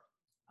of her.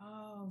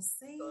 Oh,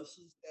 So see?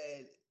 she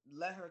said,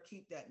 let her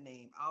keep that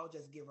name. I'll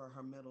just give her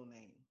her middle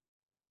name.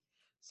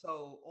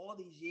 So all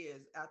these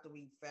years after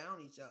we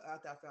found each other,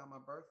 after I found my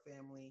birth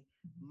family,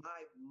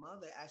 my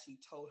mother actually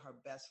told her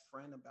best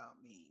friend about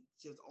me.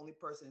 She was the only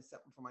person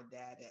except for my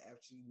dad that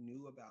actually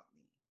knew about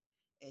me.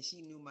 And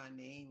she knew my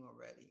name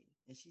already.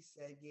 And she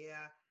said,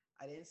 yeah,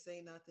 I didn't say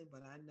nothing,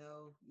 but I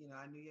know,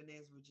 I knew your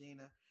name's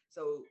Regina.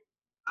 So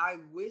I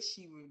wish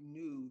she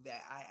knew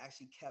that I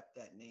actually kept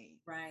that name.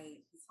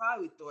 Right. She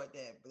probably thought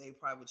that, but they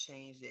probably would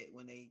change it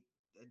when they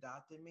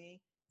adopted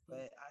me. Yeah.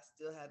 But I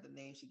still had the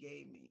name she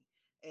gave me,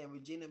 and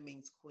Regina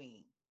means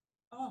queen.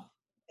 Oh,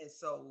 And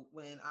so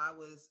when I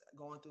was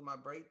going through my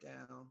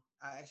breakdown,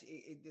 I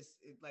actually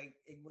it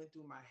went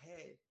through my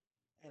head,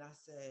 and I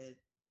said,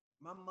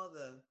 my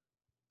mother,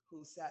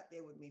 who sat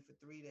there with me for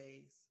 3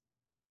 days,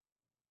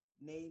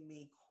 named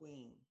me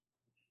queen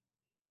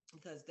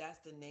because that's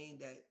the name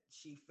that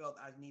she felt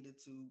I needed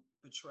to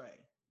portray.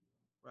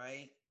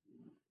 Right?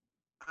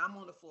 I'm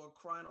on the floor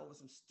crying over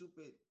some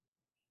stupid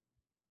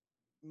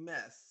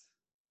mess.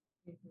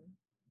 mhm.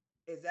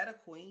 Is that a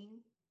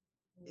queen?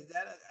 Is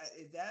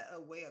that a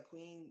way a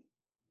queen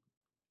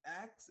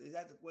acts? Is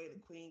that the way the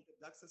queen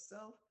conducts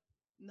herself?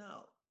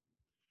 No.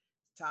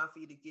 It's time for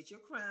you to get your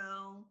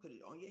crown, put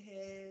it on your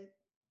head,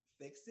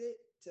 fix it,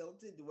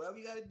 tilt it, do whatever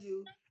you got to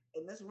do,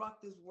 and let's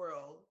rock this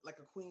world like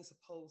a queen's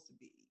supposed to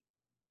be.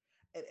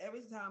 And ever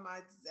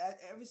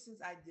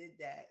since I did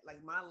that,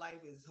 like my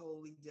life is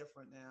totally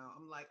different now.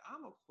 I'm like,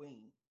 I'm a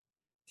queen.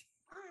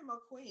 I am a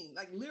queen.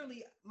 Like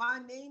literally, my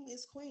name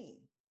is Queen.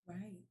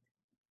 Right.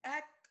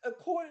 Act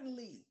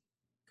accordingly.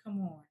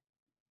 Come on.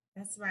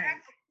 That's right.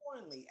 Act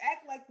accordingly.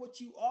 Act like what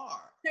you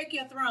are. Take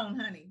your throne,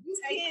 honey.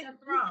 Take your You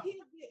throne.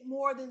 can't get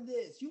more than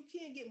this. You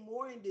can't get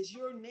more than this.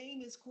 Your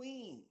name is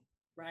Queen.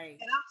 Right.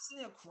 And I'm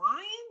sitting there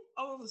crying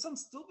over some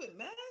stupid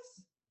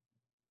mess.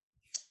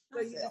 So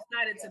you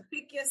decided to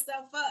pick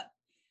yourself up.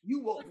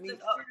 You woke me up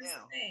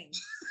now.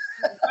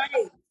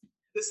 Right.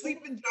 The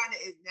sleeping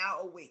giant is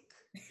now awake.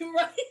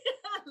 Right.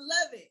 I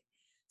love it.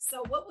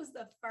 So what was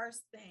the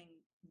first thing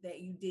that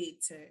you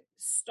did to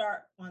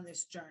start on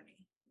this journey?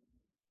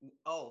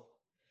 Oh,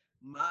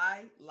 my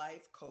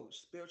life coach,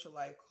 spiritual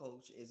life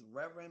coach, is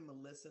Reverend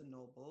Melissa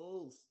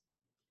Nobles.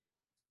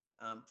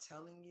 I'm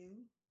telling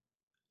you,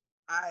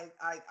 I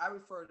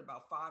referred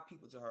about 5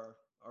 people to her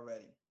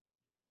already.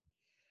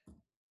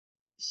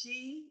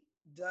 She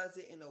does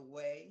it in a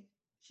way,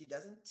 she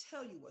doesn't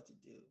tell you what to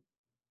do.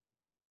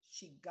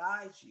 She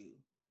guides you,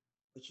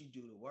 but you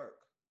do the work.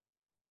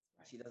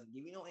 Right. She doesn't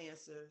give you no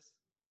answers.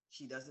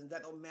 She doesn't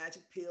got no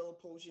magic pill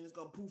potion that's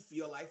gonna poof,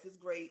 your life is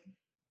great.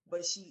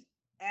 But she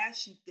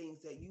asks you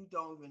things that you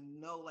don't even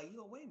know. Like, you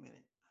go, wait a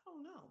minute, I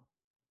don't know.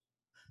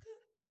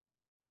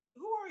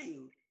 Who are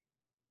you?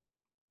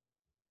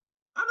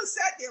 I'm just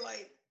sat there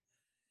like,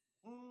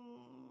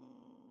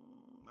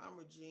 I'm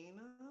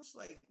Regina. It's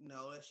like,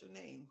 no, that's your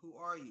name. Who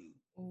are you?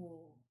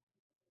 Ooh.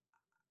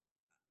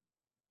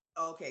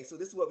 Okay, so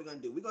this is what we're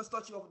going to do. We're going to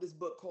start you off with this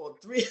book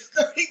called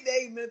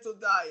 30-Day Mental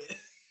Diet.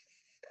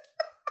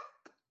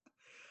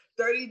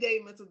 30-Day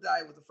Mental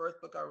Diet was the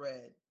first book I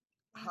read.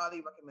 I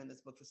highly recommend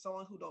this book for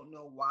someone who don't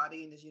know why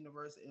they in this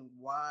universe and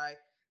why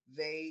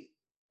they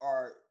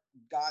are,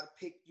 God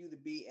picked you to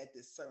be at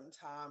this certain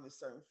time, a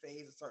certain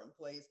phase, a certain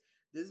place.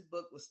 This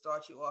book will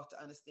start you off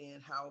to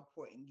understand how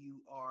important you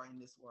are in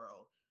this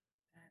world.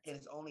 And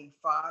it's only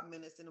 5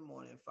 minutes in the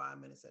morning, 5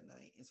 minutes at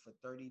night. It's for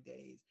 30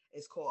 days.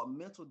 It's called a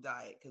mental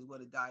diet because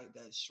what a diet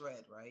does,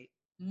 shred, right?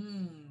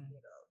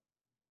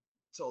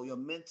 So your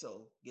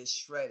mental gets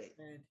shredded.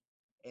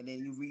 And then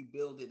you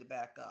rebuild it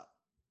back up.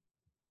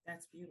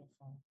 That's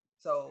beautiful.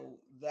 So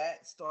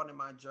that started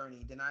my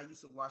journey. Then I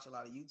used to watch a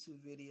lot of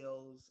YouTube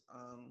videos,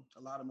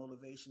 a lot of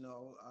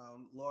motivational,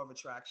 law of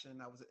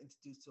attraction. I was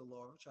introduced to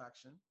law of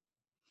attraction.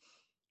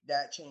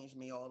 That changed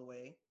me all the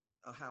way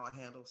on how I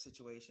handle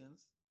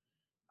situations.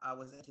 I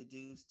was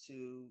introduced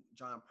to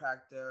John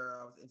Proctor.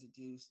 I was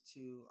introduced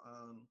to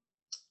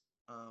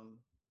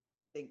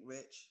Think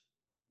Rich,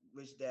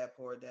 Rich Dad,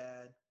 Poor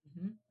Dad.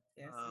 Mm-hmm.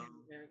 Yes,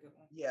 very good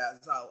one. Yeah,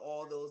 so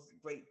all those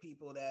great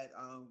people that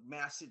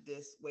mastered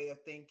this way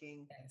of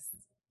thinking. Yes.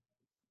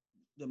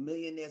 The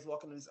millionaires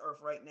walking on this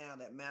earth right now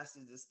that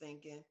mastered this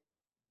thinking.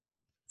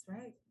 That's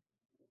right.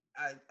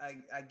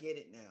 I get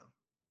it now.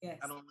 Yes.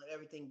 I don't let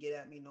everything get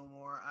at me no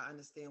more. I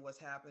understand what's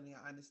happening.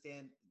 I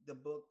understand the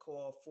book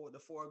called The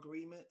Four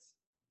Agreements.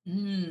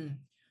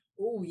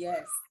 Oh,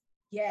 yes.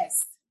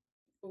 Yes.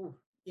 Oh,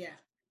 yeah.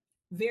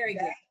 Very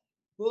good.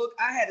 Book.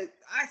 I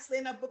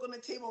slammed that book on the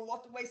table and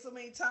walked away so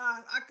many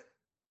times.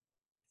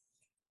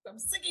 I'm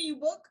sick of you,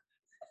 book.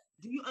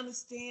 Do you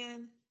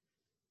understand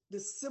the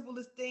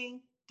simplest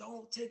thing?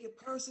 Don't take it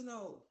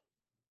personal.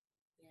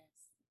 Yes.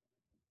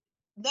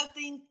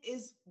 Nothing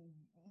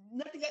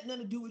got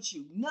nothing to do with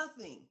you.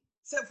 Nothing.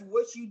 Except for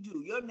what you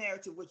do, your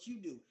narrative, what you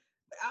do.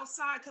 But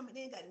outside coming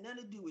in got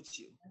nothing to do with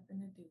you.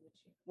 Nothing to do with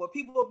you. What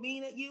people are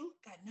mean at you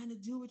got nothing to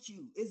do with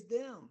you. It's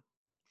them.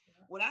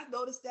 Yeah. When I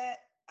noticed that,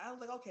 I was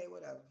like, okay,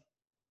 whatever.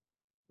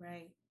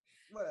 Right.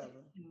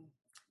 Whatever.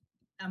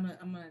 I'm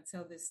gonna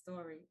tell this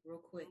story real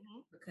quick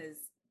because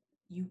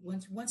you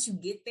once you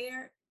get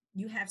there,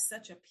 you have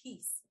such a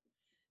peace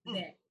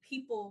that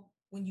people,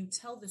 when you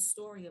tell the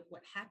story of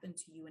what happened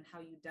to you and how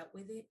you dealt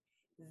with it,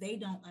 they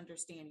don't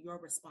understand your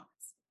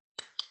response.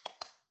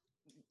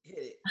 Hit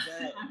it.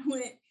 I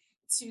went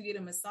to get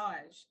a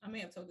massage. I may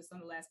have told this on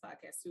the last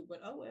podcast too,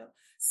 but oh well.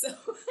 So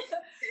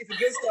it's a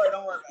good story.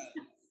 Don't worry about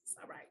it. It's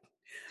all right.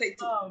 Take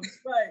two.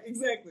 Right,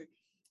 exactly.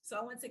 So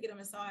I went to get a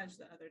massage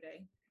the other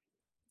day,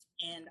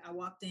 and I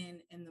walked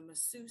in, and the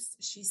masseuse,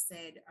 she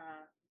said,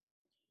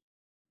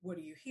 "What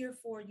are you here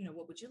for? You know,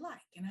 what would you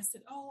like?" And I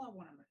said, "Oh, I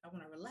want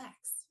to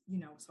relax. You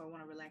know, so I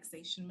want a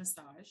relaxation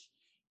massage,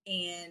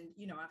 and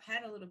you know, I've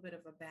had a little bit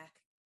of a back,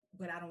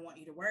 but I don't want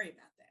you to worry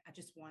about that. I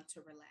just want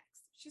to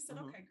relax." She said,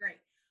 "Okay, great.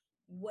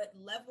 What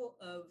level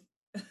of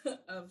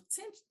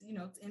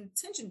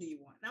tension do you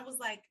want?" And I was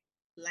like,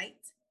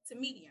 "Light to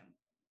medium.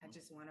 I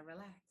just want to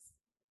relax."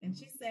 And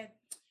she said,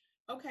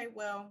 "Okay,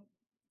 well,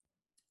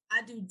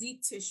 I do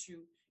deep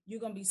tissue. You're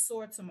going to be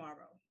sore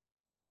tomorrow."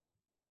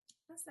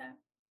 I said,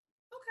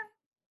 "Okay."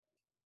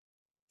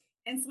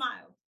 And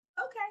smiled.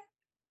 "Okay."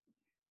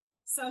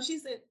 So she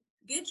said,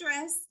 "Get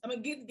dressed. I'm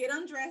going to get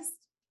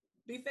undressed,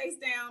 be face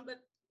down,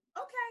 but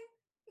okay.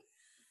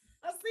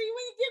 I'll see you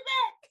when you get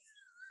back."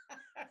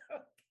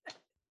 Okay.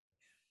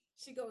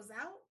 She goes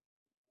out.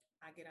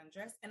 I get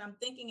undressed, and I'm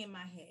thinking in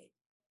my head,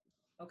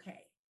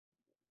 okay,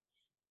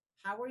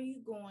 How are you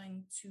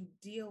going to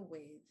deal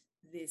with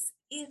this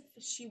if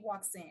she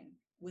walks in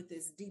with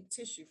this deep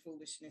tissue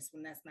foolishness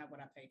when that's not what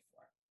I paid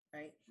for?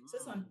 Right. So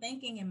that's what I'm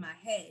thinking in my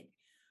head.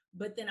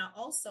 But then I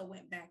also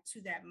went back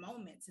to that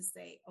moment to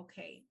say,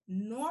 okay,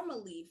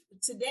 normally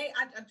today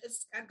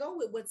I go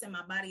with what's in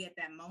my body at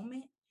that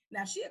moment.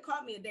 Now she had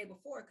called me a day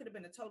before, it could have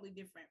been a totally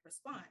different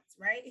response,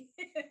 right?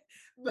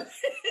 but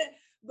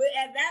but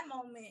at that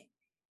moment,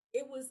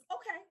 it was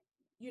okay,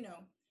 you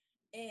know.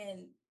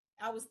 And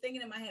I was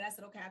thinking in my head, I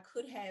said, okay, I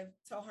could have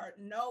told her,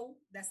 no,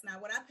 that's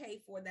not what I paid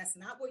for. That's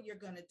not what you're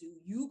gonna do.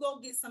 You go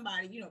get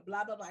somebody,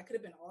 blah, blah, blah. I could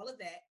have been all of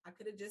that. I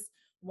could have just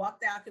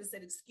walked out, I could have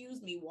said,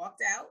 excuse me,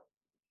 walked out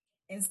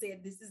and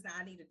said, this is not,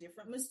 I need a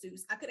different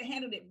masseuse. I could have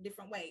handled it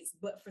different ways,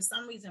 but for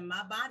some reason,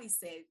 my body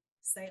said,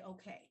 say,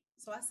 okay.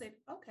 So I said,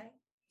 okay.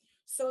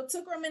 So it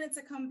took her a minute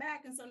to come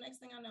back. And so next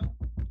thing I know,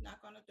 knock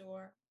on the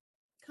door,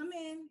 come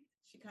in.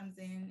 She comes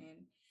in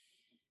and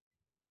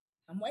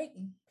I'm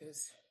waiting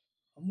because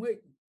I'm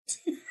waiting.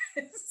 so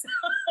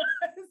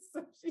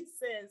she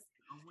says,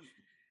 I'm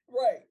waiting.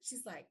 right.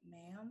 She's like,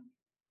 ma'am,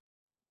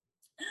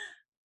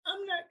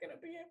 I'm not going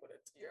to be able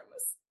to do your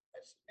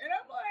massage. And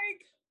I'm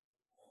like,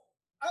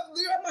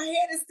 my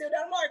head is still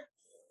down. I'm like,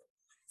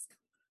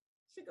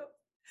 she goes,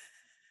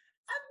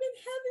 I've been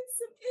having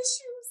some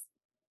issues.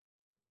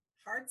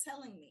 Her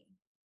telling me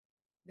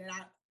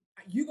that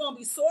you're gonna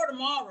be sore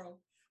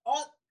tomorrow.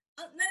 All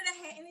none of that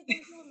had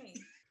anything to do with me.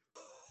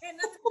 Had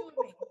nothing to do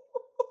with me.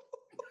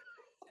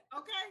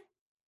 Okay.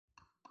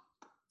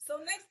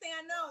 So next thing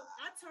I know,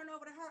 I turn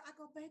over to her. I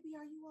go, baby,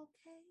 are you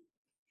okay?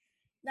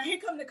 Now here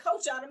come the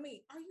coach out of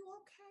me. Are you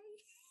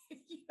okay?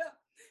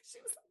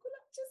 She was like, well,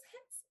 I just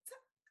had some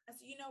time. I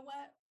said, you know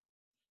what,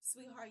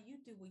 sweetheart,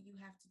 you do what you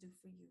have to do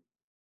for you.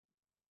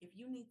 If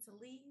you need to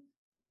leave,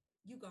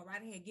 you go right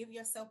ahead. Give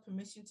yourself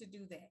permission to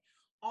do that.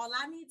 All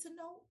I need to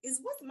know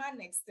is what's my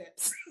next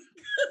steps.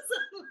 Because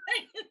I'm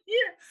laying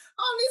here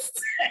on this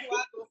Where do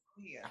I go from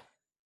here?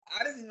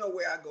 I don't even know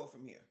where I go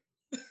from here.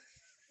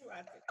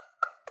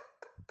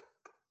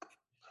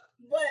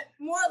 But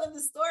moral of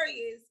the story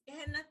is it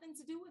had nothing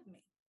to do with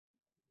me.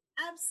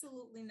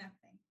 Absolutely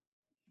nothing.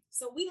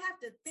 So we have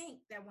to think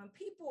that when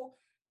people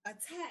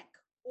attack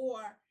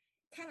or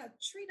kind of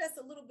treat us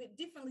a little bit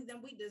differently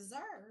than we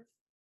deserve,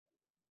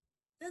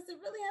 does it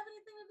really have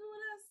anything to do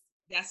with us?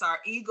 That's our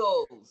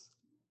egos.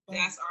 Boom.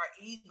 That's our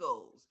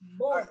egos.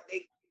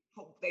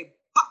 They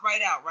pop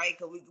right out, right?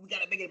 Because we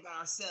got to make it by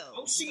ourselves.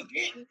 Oh, she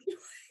didn't.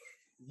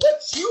 What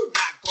you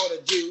not going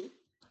to do,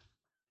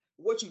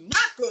 what you're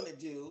not going to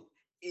do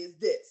is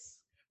this.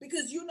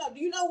 Because do you know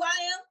who I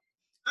am?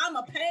 I'm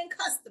a paying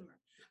customer.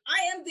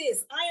 I am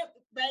this. I am,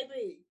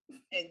 baby.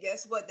 And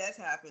guess what? That's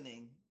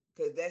happening.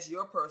 Because that's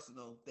your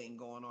personal thing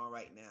going on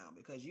right now.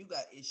 Because you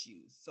got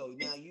issues. So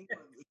now you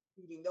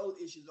shooting those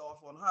issues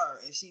off on her,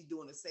 and she's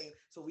doing the same.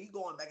 So we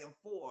going back and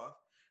forth.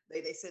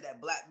 They said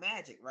that black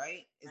magic,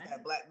 right? It's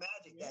that black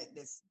magic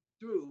that's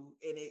through,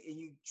 and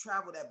you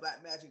travel that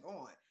black magic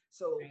on.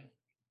 So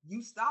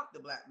you stopped the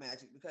black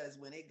magic because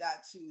when it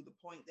got to the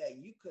point that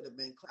you could have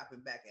been clapping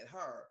back at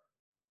her,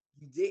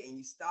 you didn't.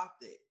 You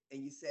stopped it,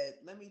 and you said,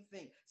 "Let me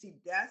think." See,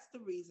 that's the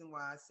reason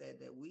why I said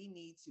that we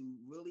need to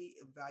really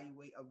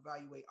evaluate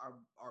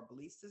our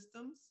belief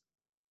systems,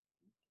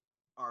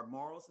 our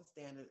morals and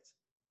standards,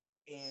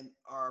 and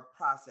our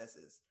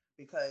processes,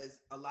 because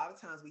a lot of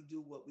times we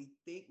do what we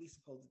think we're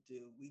supposed to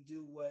do. We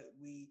do what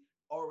we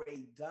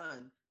already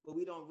done, but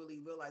we don't really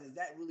realize, is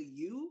that really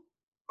you,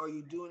 or are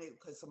you doing it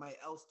because somebody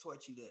else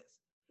taught you this?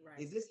 Right.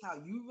 Is this how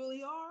you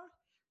really are?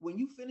 When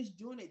you finish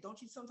doing it,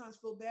 don't you sometimes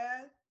feel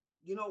bad?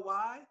 You know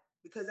why?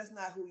 Because that's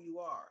not who you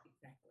are.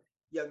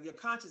 Exactly. Your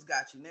conscience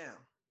got you now.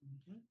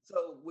 Mm-hmm.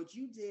 So what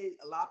you did,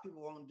 a lot of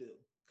people won't do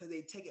because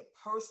they take it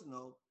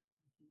personal.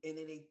 And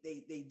then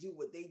they do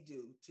what they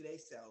do to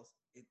themselves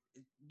and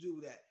do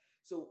that.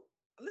 So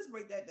let's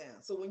break that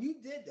down. So when you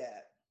did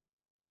that,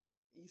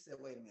 you said,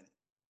 wait a minute.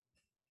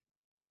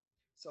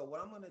 So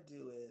what I'm going to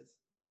do is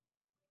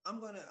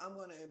I'm going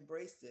to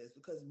embrace this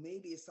because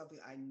maybe it's something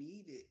I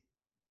needed.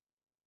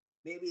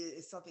 Maybe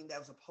it's something that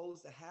was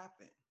supposed to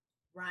happen.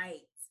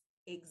 Right.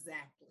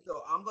 Exactly.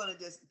 So I'm going to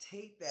just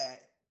take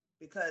that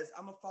because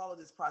I'm going to follow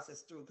this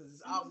process through because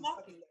it's obviously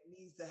something that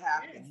needs to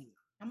happen here.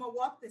 I'm going to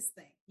walk this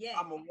thing. Yeah.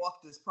 I'm going to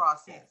walk this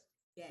process.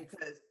 Yes.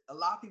 Because a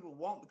lot of people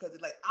won't, because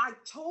it's like, I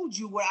told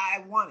you what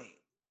I wanted.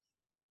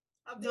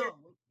 No,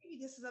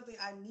 maybe this is something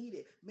I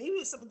needed. Maybe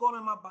it's something going on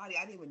in my body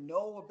I didn't even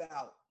know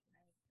about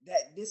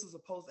that this was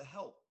supposed to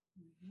help.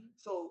 Mm-hmm.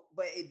 So,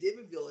 but it did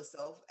reveal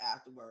itself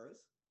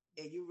afterwards.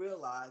 And you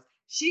realized,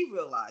 she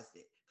realized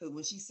it. Because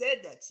when she said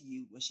that to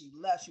you, when she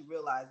left, she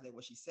realized that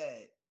what she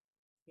said.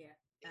 Yeah.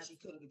 And she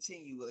couldn't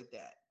continue with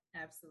that.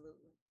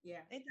 Absolutely.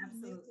 Yeah.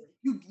 Absolutely.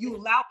 You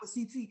allowed, but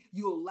CT,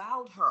 you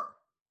allowed her.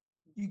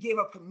 You gave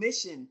her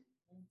permission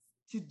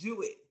to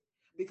do it.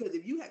 Because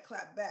if you had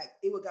clapped back,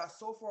 it would got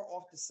so far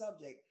off the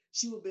subject,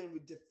 she would have been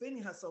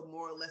defending herself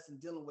more or less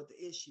and dealing with the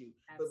issue.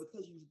 Absolutely. But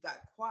because you got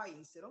quiet,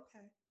 you said,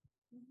 okay.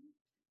 Mm-hmm.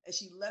 And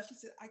she left, she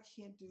said, I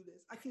can't do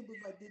this. I can't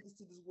believe I did this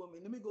to this woman.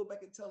 Let me go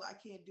back and tell her I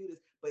can't do this.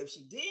 But if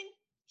she didn't,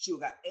 she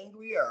would got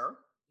angrier,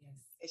 Yes.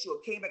 and she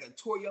would came back and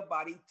tore your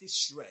body to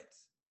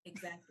shreds.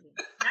 Exactly.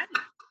 Right.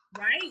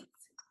 Right.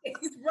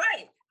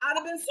 Right. I'd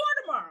have been sore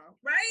tomorrow.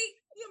 Right.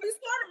 You'll be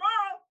sore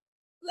tomorrow.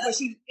 Look. But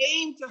she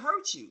aimed to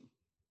hurt you.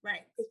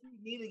 Right. Because she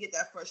needed to get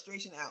that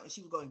frustration out, and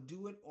she was going to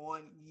do it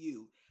on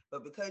you.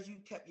 But because you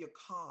kept your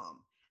calm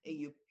and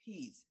your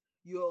peace,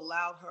 you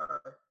allowed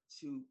her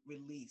to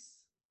release.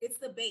 It's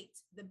the bait.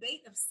 The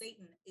bait of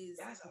Satan is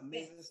That's an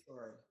amazing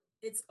story.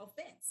 It's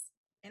offense.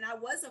 And I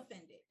was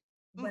offended,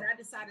 but I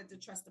decided to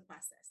trust the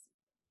process.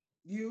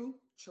 You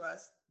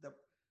trust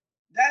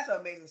that's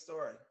an amazing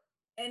story.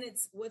 And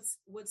it's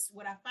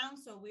what I found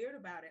so weird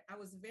about it. I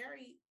was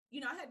very,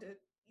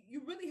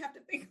 you really have to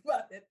think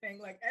about that thing.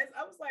 Like, as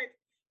I was like,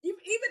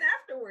 even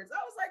afterwards,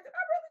 I was like, did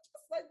I really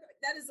just like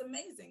that is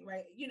amazing,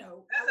 right?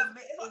 That's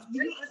amazing.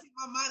 You understand,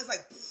 my mind is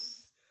like,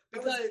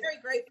 because I was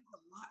very grateful.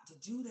 It's a lot to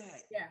do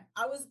that. Yeah,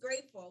 I was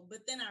grateful,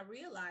 but then I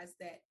realized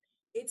that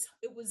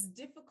it was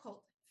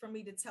difficult for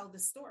me to tell the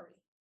story.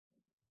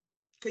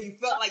 Cause you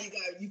felt like you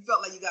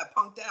got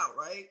punked out,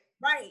 right?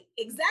 Right,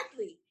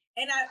 exactly.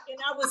 And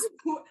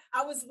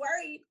I was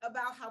worried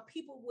about how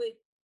people would,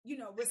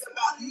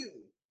 respond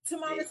to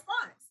my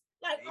response.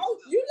 Like, oh,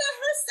 you let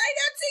her say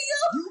that to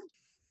you?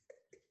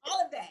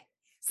 All of that.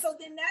 So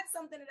then that's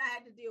something that I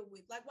had to deal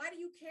with. Like, why do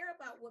you care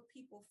about what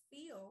people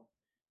feel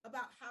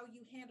about how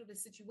you handle the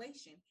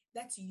situation?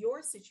 That's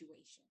your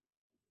situation.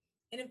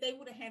 And if they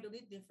would have handled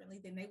it differently,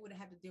 then they would have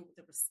had to deal with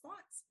the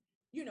response,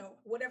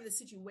 whatever the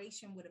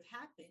situation would have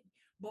happened.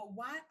 But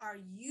why are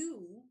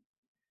you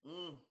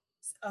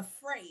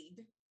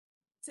afraid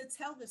to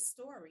tell the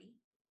story?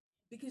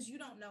 Because you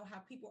don't know how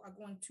people are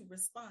going to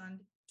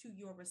respond to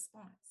your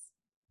response.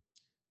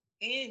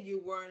 And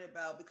you're worrying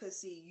about,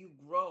 because see, you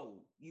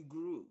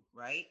grew,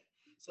 right?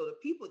 So the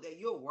people that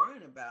you're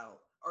worrying about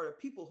are the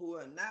people who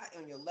are not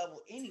on your level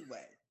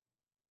anyway.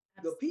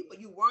 Absolutely. The people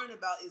you're worrying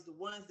about is the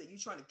ones that you're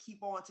trying to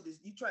keep on to this.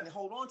 You're trying to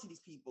hold on to these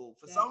people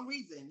for some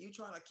reason. You're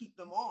trying to keep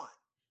them on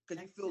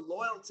because you feel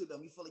loyal to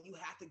them. You feel like you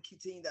have to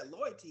continue that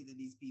loyalty to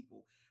these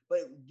people.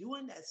 But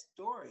doing that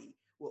story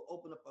will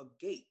open up a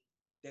gate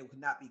that would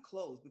not be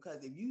closed,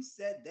 because if you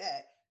said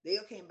that, they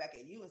came back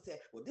at you and said,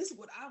 well, this is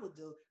what I would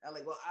do. I'm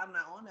like, well, I'm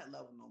not on that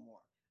level no more.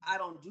 I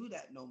don't do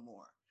that no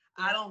more.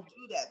 Yeah. I don't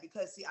do that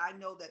because, see, I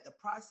know that the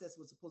process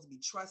was supposed to be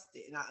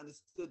trusted, and I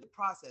understood the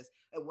process.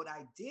 And what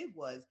I did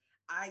was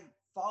I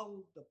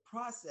followed the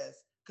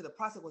process because the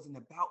process wasn't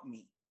about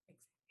me.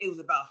 It was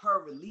about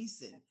her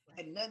releasing.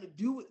 Right. And nothing to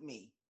do with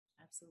me.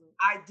 Absolutely.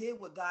 I did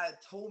what God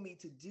told me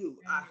to do.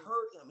 Right. I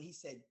heard him. He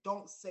said,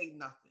 don't say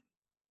nothing.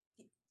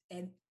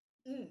 And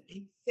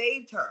he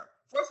saved her.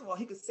 First of all,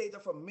 he could save her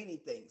from many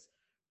things,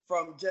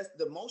 from just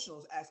the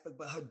emotional aspect,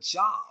 but her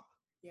job.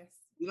 Yes.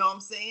 You know what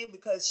I'm saying?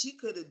 Because she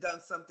could have done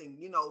something,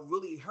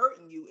 really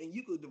hurting you, and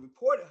you could have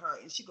reported her,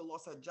 and she could have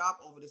lost her job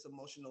over this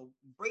emotional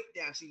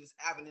breakdown she was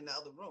having in the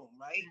other room,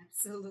 right?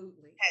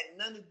 Absolutely. Had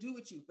nothing to do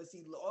with you. But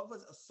see, all of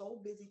us are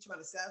so busy trying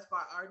to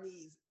satisfy our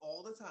needs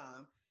all the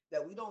time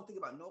that we don't think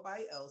about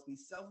nobody else. We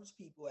selfish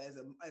people as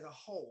a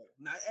whole,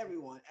 not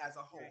everyone, as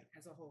a whole. Right,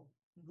 as a whole.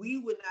 We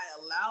would not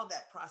allow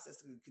that process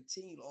to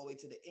continue all the way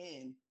to the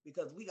end,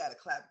 because we got to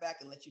clap back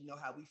and let you know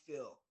how we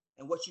feel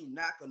and what you're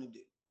not going to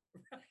do.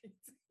 Right,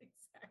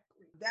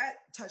 exactly.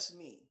 That touched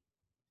me.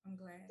 I'm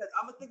glad. Because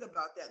I'm going to think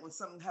about that when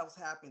something else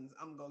happens.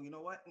 I'm going, you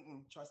know what?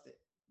 Trust it.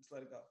 Just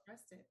let it go.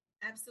 Trust it.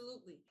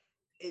 Absolutely.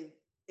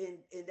 And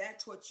that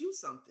taught you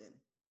something,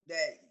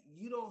 that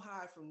you don't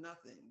hide from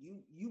nothing.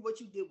 You what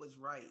you did was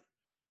right.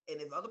 And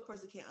if other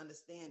person can't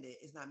understand it,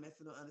 it's not meant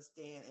for them to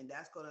understand. And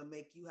that's going to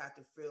make you have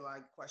to feel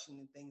like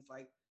questioning things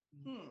like,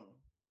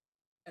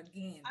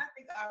 Again. I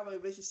think our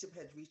relationship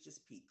has reached its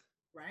peak.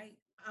 Right.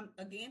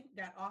 Again,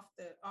 got off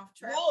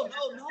track. No.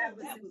 That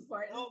was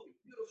important. Oh,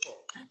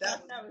 beautiful.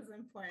 That was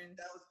important.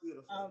 That was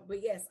beautiful.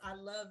 But yes, I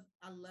love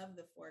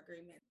the 4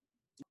 agreements.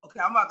 Okay,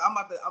 I'm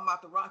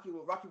about to rock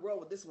you roll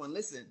with this one.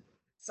 Listen.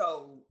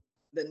 So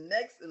the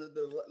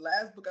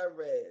last book I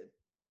read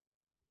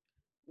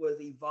was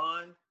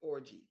Yvonne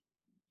Orji.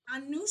 I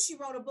knew she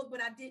wrote a book,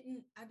 but I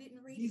didn't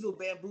read it. Diesel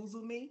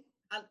Bamboozle Me.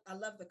 I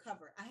love the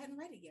cover. I hadn't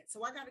read it yet,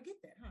 so I got to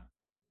get that, huh?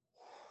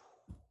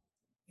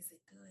 Is it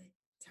good?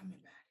 Tell me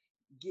about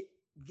it.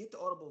 Get the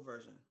Audible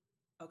version.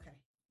 Okay.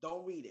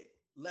 Don't read it.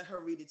 Let her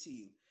read it to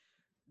you.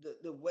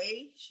 The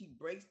way she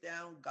breaks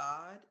down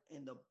God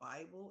and the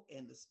Bible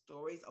and the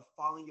stories of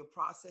following your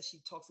process, she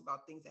talks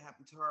about things that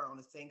happened to her on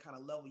the same kind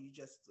of level you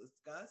just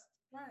discussed.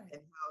 Right.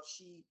 And how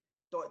she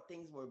thought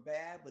things were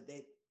bad, but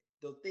the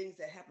things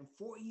that happened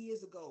 4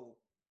 years ago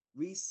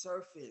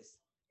resurfaced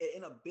and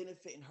end up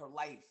benefiting her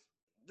life.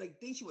 Like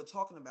things she was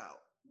talking about.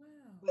 Wow.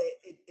 But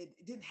it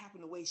didn't happen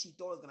the way she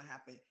thought it was going to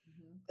happen.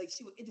 Mm-hmm. Like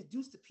she was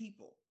introduced to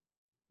people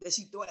that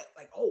she thought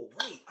like, oh,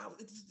 wait,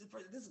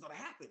 this is going to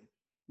happen.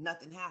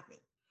 Nothing happened.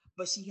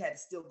 But she had to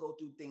still go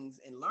through things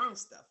and learn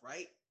stuff,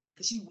 right?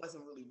 Because she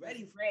wasn't really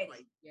ready for it.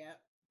 Right? Yeah.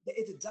 The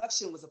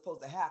introduction was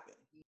supposed to happen.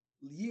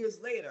 Years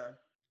later,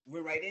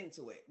 we're right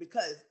into it,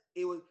 because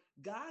it was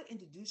God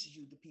introduces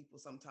you to people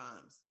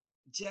sometimes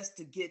just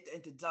to get the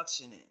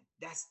introduction in.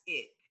 That's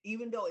it.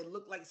 Even though it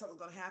looked like something's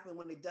going to happen,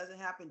 when it doesn't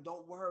happen,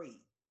 don't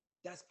worry.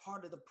 That's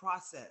part of the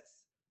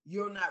process.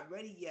 You're not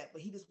ready yet,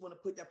 but he just want to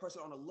put that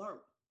person on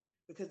alert,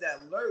 because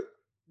that alert,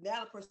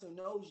 now the person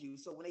knows you.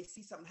 So when they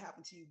see something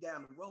happen to you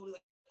down the road, they're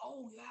like,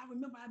 oh yeah, I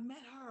remember I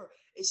met her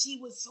and she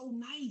was so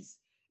nice.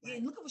 Yeah,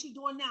 and look at what she's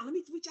doing now. Let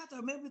me reach out to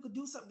her. Maybe we could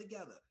do something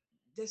together.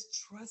 Just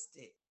trust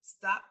it.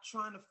 Stop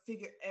trying to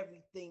figure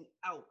everything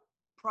out.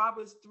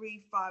 Proverbs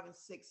 3, 5, and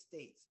 6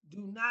 states,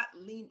 do not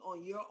lean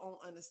on your own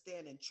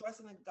understanding.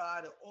 Trusting in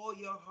God of all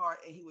your heart,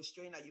 and he will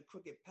straighten out your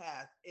crooked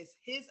path. It's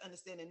his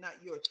understanding,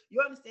 not yours.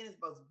 Your understanding is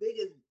about as big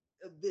as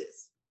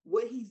this.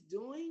 What he's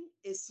doing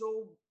is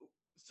so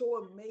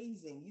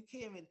amazing. You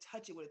can't even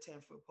touch it with a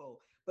 10-foot pole.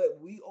 But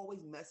we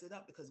always mess it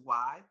up because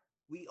why?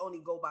 We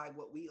only go by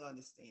what we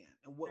understand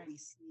and what we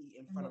see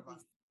in front of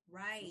us.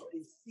 Right. What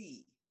we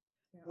see.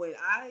 Yeah. When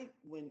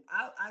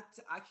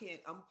I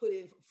can't, I'm gonna put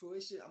it in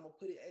fruition. I'm gonna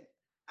put it in.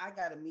 I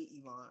gotta meet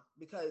Yvonne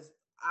because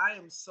I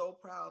am so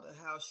proud of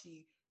how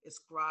she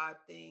described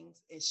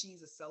things, and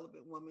she's a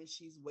celibate woman.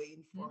 She's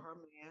waiting for her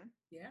man.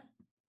 Yeah.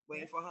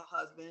 Waiting for her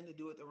husband to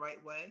do it the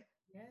right way.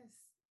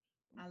 Yes.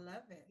 I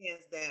love it.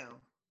 Hands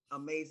down.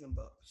 Amazing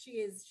book.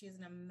 She's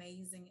an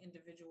amazing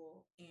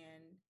individual,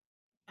 and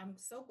I'm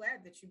so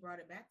glad that you brought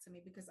it back to me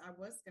because I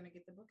was going to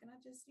get the book, and I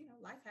just,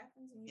 life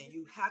happens. And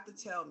you have to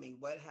tell me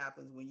what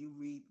happens when you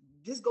read.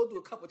 Just go through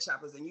a couple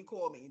chapters and you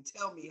call me and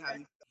tell me how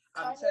you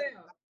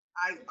feel.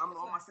 I'm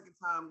on my second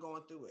time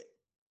going through it.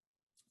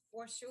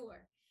 For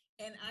sure.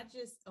 And I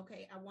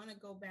want to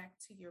go back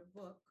to your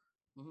book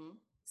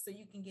so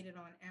you can get it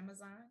on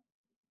Amazon.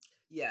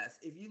 Yes.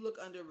 If you look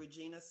under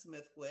Regina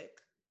Smithwick,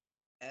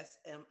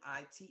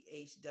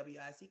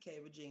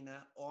 Smithwick,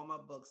 Regina, all my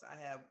books, I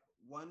have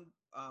one,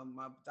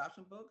 my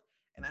adoption book,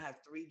 and I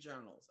have 3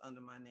 journals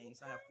under my name.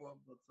 So I have 4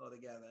 books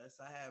altogether.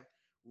 So I have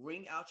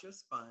Wring Out Your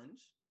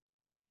Sponge.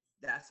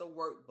 That's a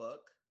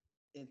workbook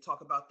and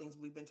talk about things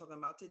we've been talking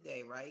about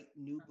today, right?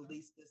 New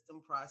belief system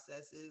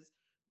processes,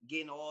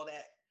 getting all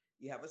that.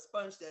 You have a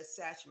sponge that's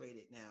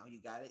saturated now.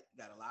 You got it. You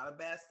got a lot of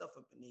bad stuff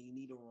up in there. You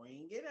need to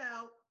wring it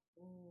out.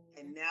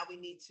 And now we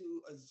need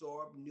to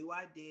absorb new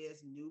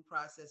ideas, new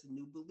processes,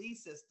 new belief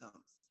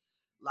systems.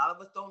 A lot of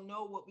us don't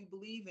know what we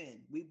believe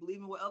in. We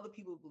believe in what other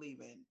people believe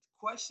in.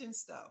 Question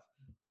stuff.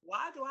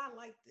 Why do I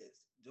like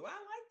this? Do I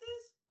like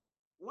this?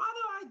 Why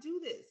do I do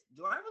this?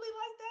 Do I really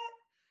like that?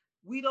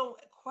 We don't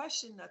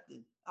question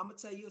nothing. I'm going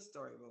to tell you a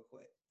story real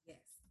quick.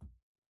 Yes.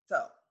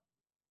 So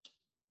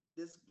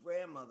this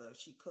grandmother,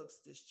 she cooks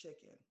this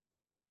chicken.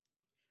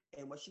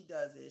 And what she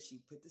does is she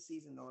put the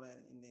seasoning on that,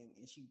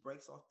 and she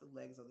breaks off the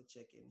legs of the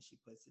chicken, and she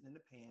puts it in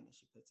the pan, and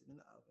she puts it in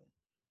the oven.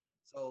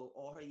 So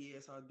all her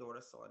years, her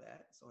daughter saw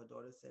that. So her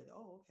daughter said,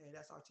 oh, okay,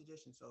 that's our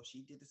tradition. So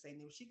she did the same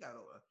thing when she got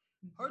older.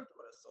 Her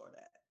daughter saw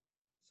that.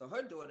 So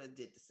her daughter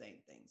did the same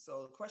thing.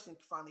 So the question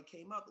finally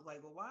came up, like,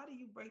 well, why do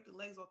you break the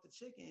legs off the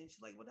chicken? And she's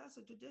like, well, that's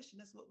a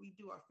tradition. That's what we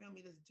do. Our family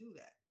doesn't do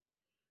that.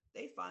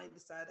 They finally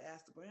decided to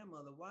ask the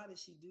grandmother, why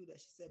did she do that?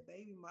 She said,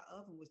 baby, my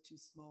oven was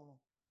too small.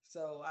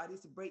 So I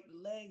used to break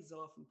the legs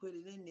off and put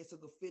it in there so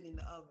it could fit in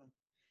the oven.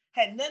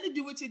 Had nothing to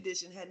do with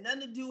tradition, had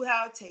nothing to do with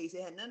how it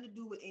tasted, had nothing to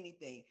do with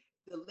anything.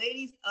 The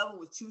lady's oven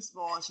was too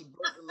small and she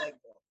broke the leg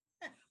off.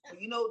 But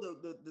the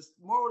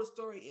moral of the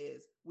story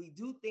is we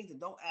do things and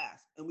don't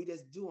ask, and we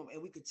just do them,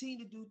 and we continue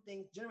to do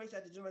things generation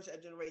after generation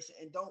after generation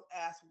and don't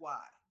ask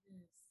why.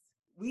 Yes.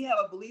 We have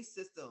a belief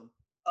system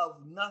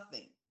of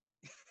nothing.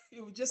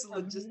 It was just a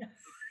logistic.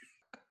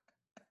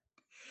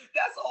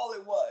 That's all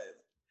it was.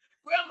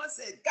 Grandma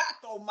said, God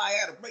almighty, I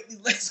had to break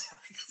these legs.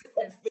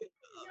 Y'all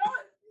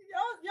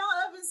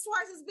oven's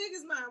twice as big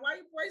as mine. Why are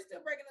you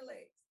still breaking the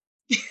legs?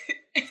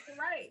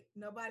 Right.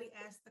 Nobody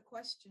asked the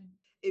question.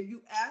 If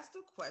you ask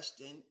the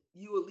question,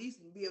 you at least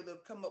be able to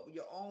come up with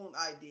your own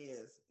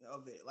ideas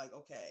of it. Like,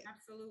 okay.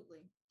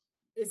 Absolutely.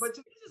 But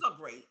traditions are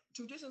great.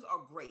 Traditions are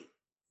great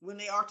when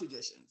they are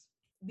traditions.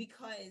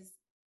 Because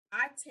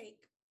I take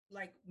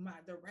like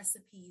the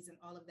recipes and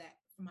all of that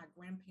from my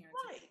grandparents,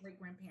 right. Great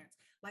grandparents.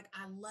 Like,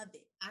 I love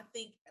it. I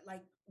think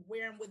like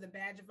wearing with a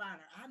badge of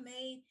honor. I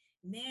made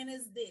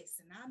Nana's this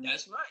and I made.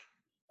 That's right.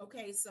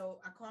 Okay, so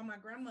I call my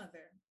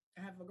grandmother.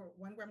 I have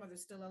one grandmother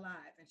still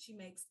alive, and she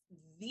makes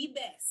the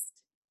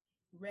best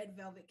red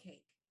velvet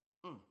cake.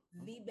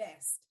 The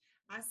best.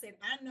 I said,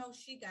 I know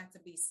she got to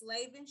be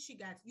slaving. She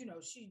got,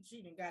 she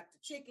done got the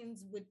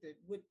chickens with the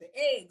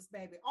eggs,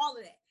 baby, all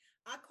of that.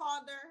 I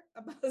called her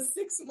about 6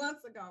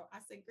 months ago.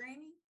 I said,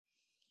 Granny,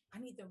 I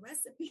need the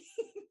recipe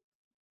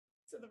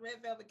to the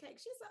red velvet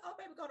cake. She said, oh,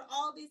 baby, go to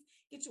Aldi's,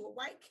 get you a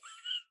white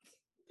cake.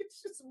 Get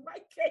you some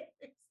white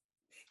cake.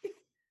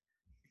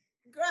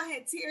 Girl, I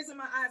had tears in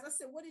my eyes. I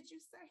said, what did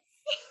you say?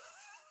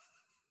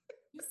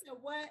 You said,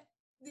 what?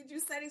 Did you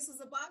say this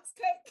was a box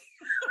cake?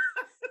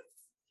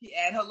 She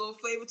add her little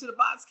flavor to the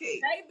box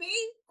cake. Baby,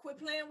 quit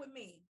playing with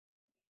me.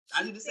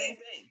 I do the same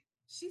thing.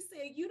 She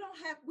said, you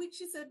don't have,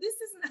 she said, this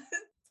is not,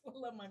 I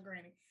love my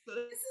granny. So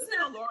this is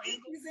not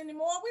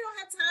anymore. We don't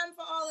have time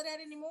for all of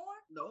that anymore.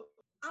 Nope.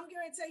 I'm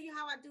going to tell you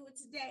how I do it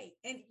today.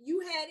 And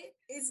you had it.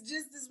 It's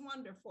just as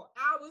wonderful.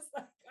 I was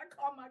like, I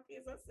called my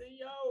kids. I said,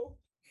 yo,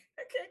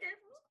 that cake came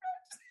from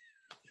scratch.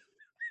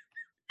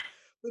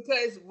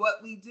 Because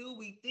what we do,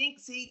 we think,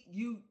 see,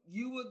 you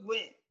would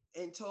went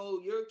and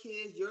told your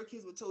kids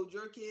would told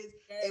your kids,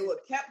 Yes. and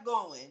what kept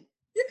going.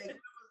 And it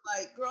was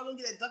like, girl, don't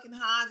get that Duck and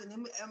Hines, and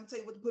I'm gonna tell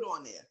you what to put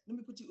on there. Let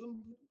me put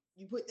you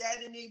put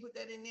that in there, you put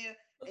that in there.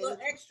 A little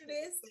extra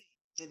this.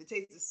 And it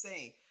tastes the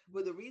same.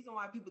 But the reason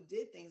why people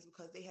did things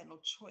because they had no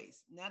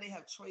choice. Now they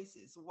have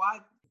choices. So why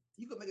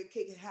you can make a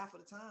cake half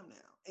of the time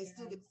now and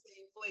still get the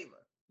same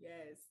flavor.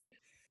 Yes.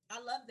 I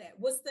love that.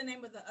 What's the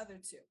name of the other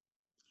two?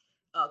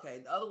 Okay,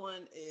 the other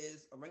one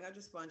is a Ring Out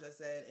Your Sponge, I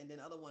said, and then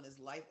the other one is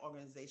Life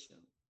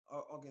Organizational.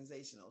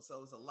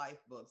 So it's a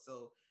life book.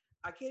 So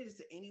I cater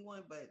to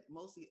anyone, but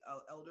mostly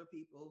elder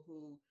people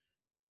who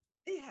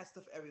they have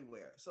stuff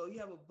everywhere. So you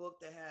have a book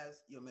that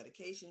has your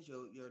medications,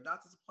 your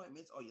doctor's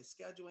appointments, or your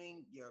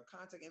scheduling, your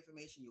contact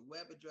information, your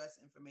web address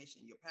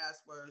information, your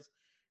passwords,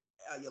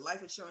 your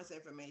life insurance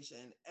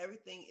information.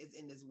 Everything is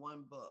in this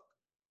one book.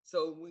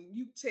 So when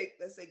you take,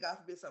 let's say, God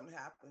forbid something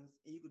happens,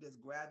 and you could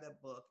just grab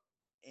that book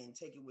and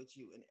take it with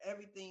you, and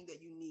everything that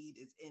you need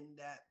is in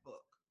that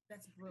book.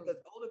 That's brilliant.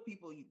 Because older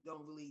people, you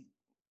don't really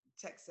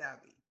tech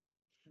savvy.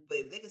 But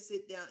if they could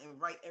sit down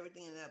and write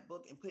everything in that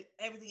book and put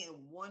everything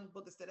in one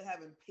book instead of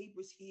having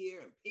papers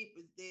here and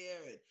papers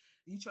there, and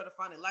you try to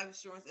find the life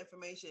insurance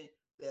information,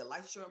 their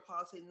life insurance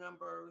policy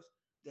numbers,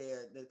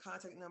 their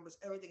contact numbers,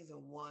 everything's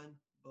in one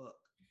book.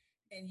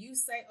 And you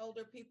say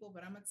older people,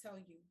 but I'm going to tell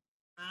you,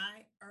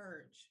 I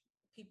urge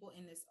people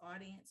in this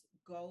audience,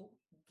 go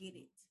get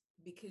it,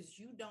 because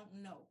you don't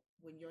know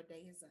when your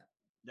day is up.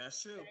 That's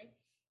true. Okay?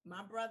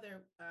 My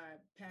brother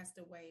passed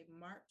away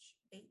March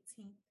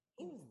 18th.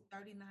 He was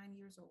 39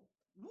 years old.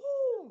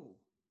 Woo!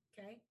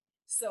 Okay.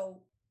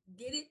 So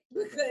get it,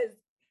 because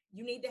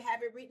you need to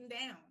have it written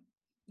down.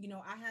 You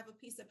know, I have a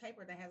piece of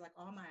paper that has like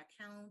all my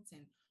accounts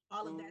and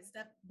all of that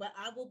stuff, but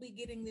I will be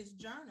getting this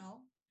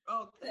journal.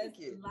 Oh, thank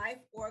you.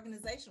 Life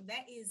organization.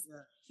 That is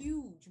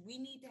huge. We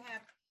need to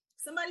have,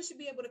 somebody should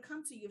be able to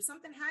come to you. If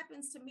something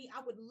happens to me,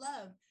 I would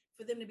love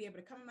for them to be able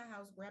to come in my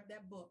house, grab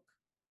that book,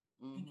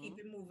 and keep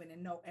it moving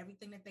and know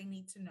everything that they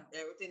need to know.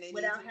 Everything they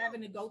without need to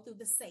having to go through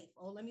the safe.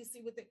 Oh, let me see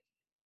what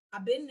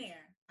I've been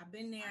there. I've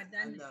done that.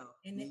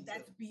 And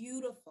that's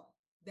beautiful.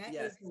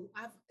 That's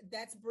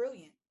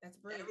brilliant. That's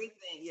brilliant.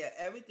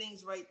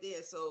 Everything's right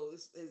there. So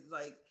it's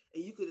like,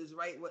 and you could just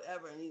write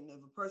whatever, and even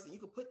if a person, you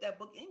could put that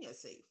book in your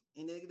safe,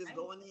 and then you could just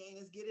go in there and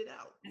just get it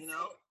out. That's you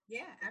know?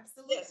 Yeah,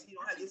 absolutely. Yes, you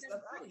don't have your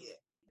stuff out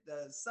yet.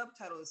 The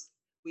subtitle is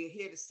 "We're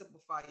Here to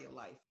Simplify Your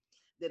Life."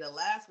 Then the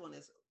last one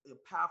is a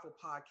powerful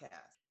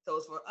podcast. So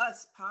it's for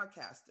us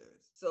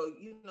podcasters. So,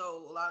 you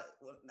know,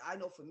 I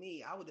know for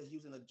me, I was just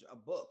using a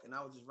book, and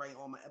I was just writing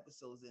all my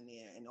episodes in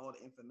there and all the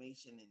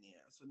information in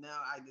there. So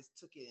now I just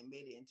took it and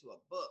made it into a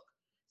book.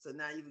 So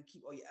now you can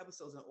keep all your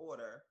episodes in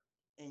order,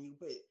 and you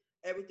put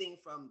everything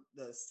from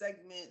the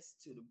segments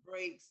to the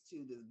breaks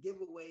to the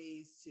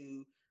giveaways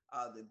to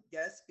the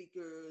guest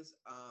speakers.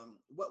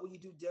 What will you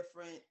do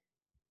different?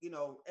 You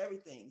know,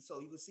 everything.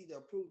 So you can see the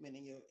improvement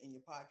in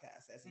your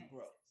podcast as it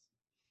grows.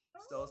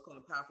 So it's called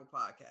a powerful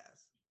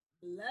podcast.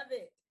 Love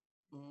it.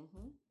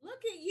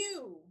 Look at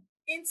you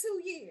in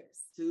 2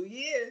 years. 2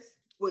 years.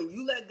 When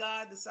you let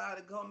God decide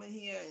to come in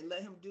here and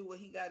let him do what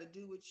he got to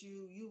do with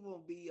you, you will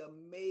be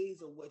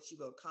amazed at what you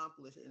can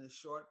accomplish in a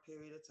short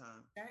period of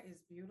time. That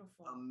is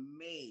beautiful.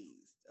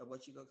 Amazed at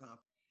what you can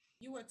accomplish.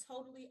 You are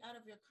totally out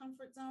of your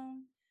comfort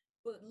zone.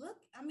 But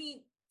look, 2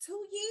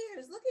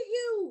 years. Look at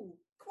you,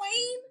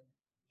 queen.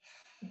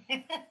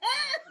 I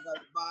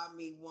gotta buy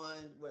me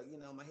one where, you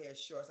know, my hair is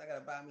short. So I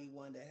gotta buy me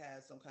one that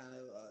has some kind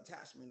of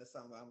attachment or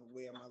something. I'm gonna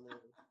wear my little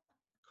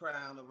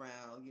crown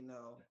around, you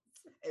know.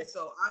 And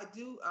so I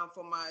do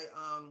for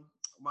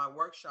my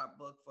workshop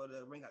book for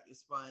the Ring Out Your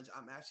Sponge.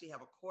 I'm actually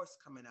have a course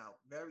coming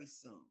out very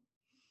soon,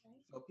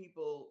 so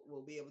people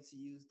will be able to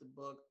use the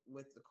book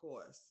with the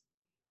course.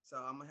 So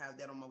I'm gonna have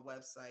that on my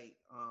website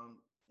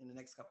in the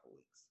next couple of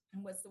weeks.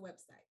 And what's the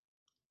website?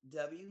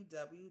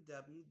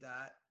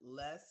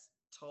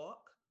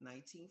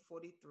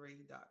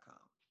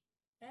 www.letstalk1943.com.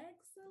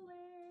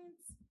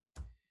 Excellent.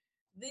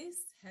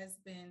 This has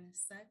been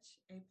such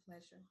a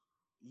pleasure.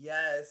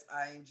 Yes,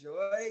 I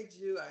enjoyed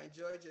you. I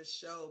enjoyed your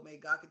show. May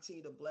God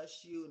continue to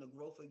bless you and the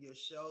growth of your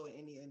show and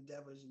any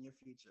endeavors in your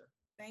future.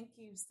 Thank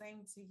you.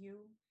 Same to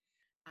you.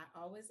 I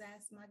always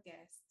ask my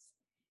guests,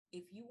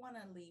 if you want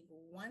to leave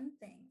one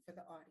thing for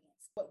the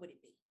audience, what would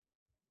it be?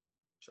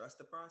 Trust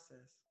the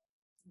process.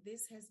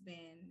 This has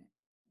been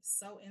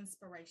so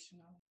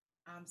inspirational.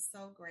 I'm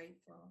so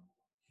grateful.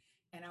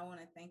 And I want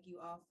to thank you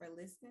all for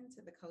listening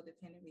to the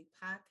Codependent Me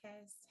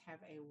podcast.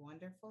 Have a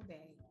wonderful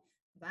day.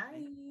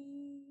 Bye.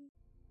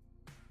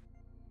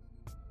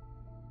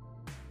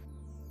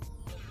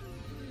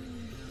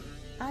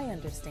 I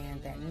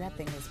understand that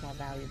nothing is more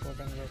valuable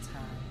than your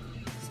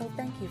time. So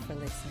thank you for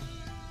listening.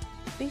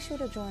 Be sure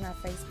to join our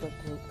Facebook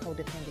group,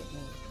 Codependent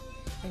Me,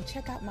 and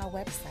check out my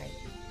website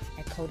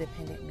at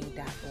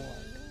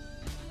codependentme.org.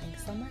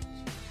 Thanks so much.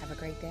 Have a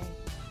great day.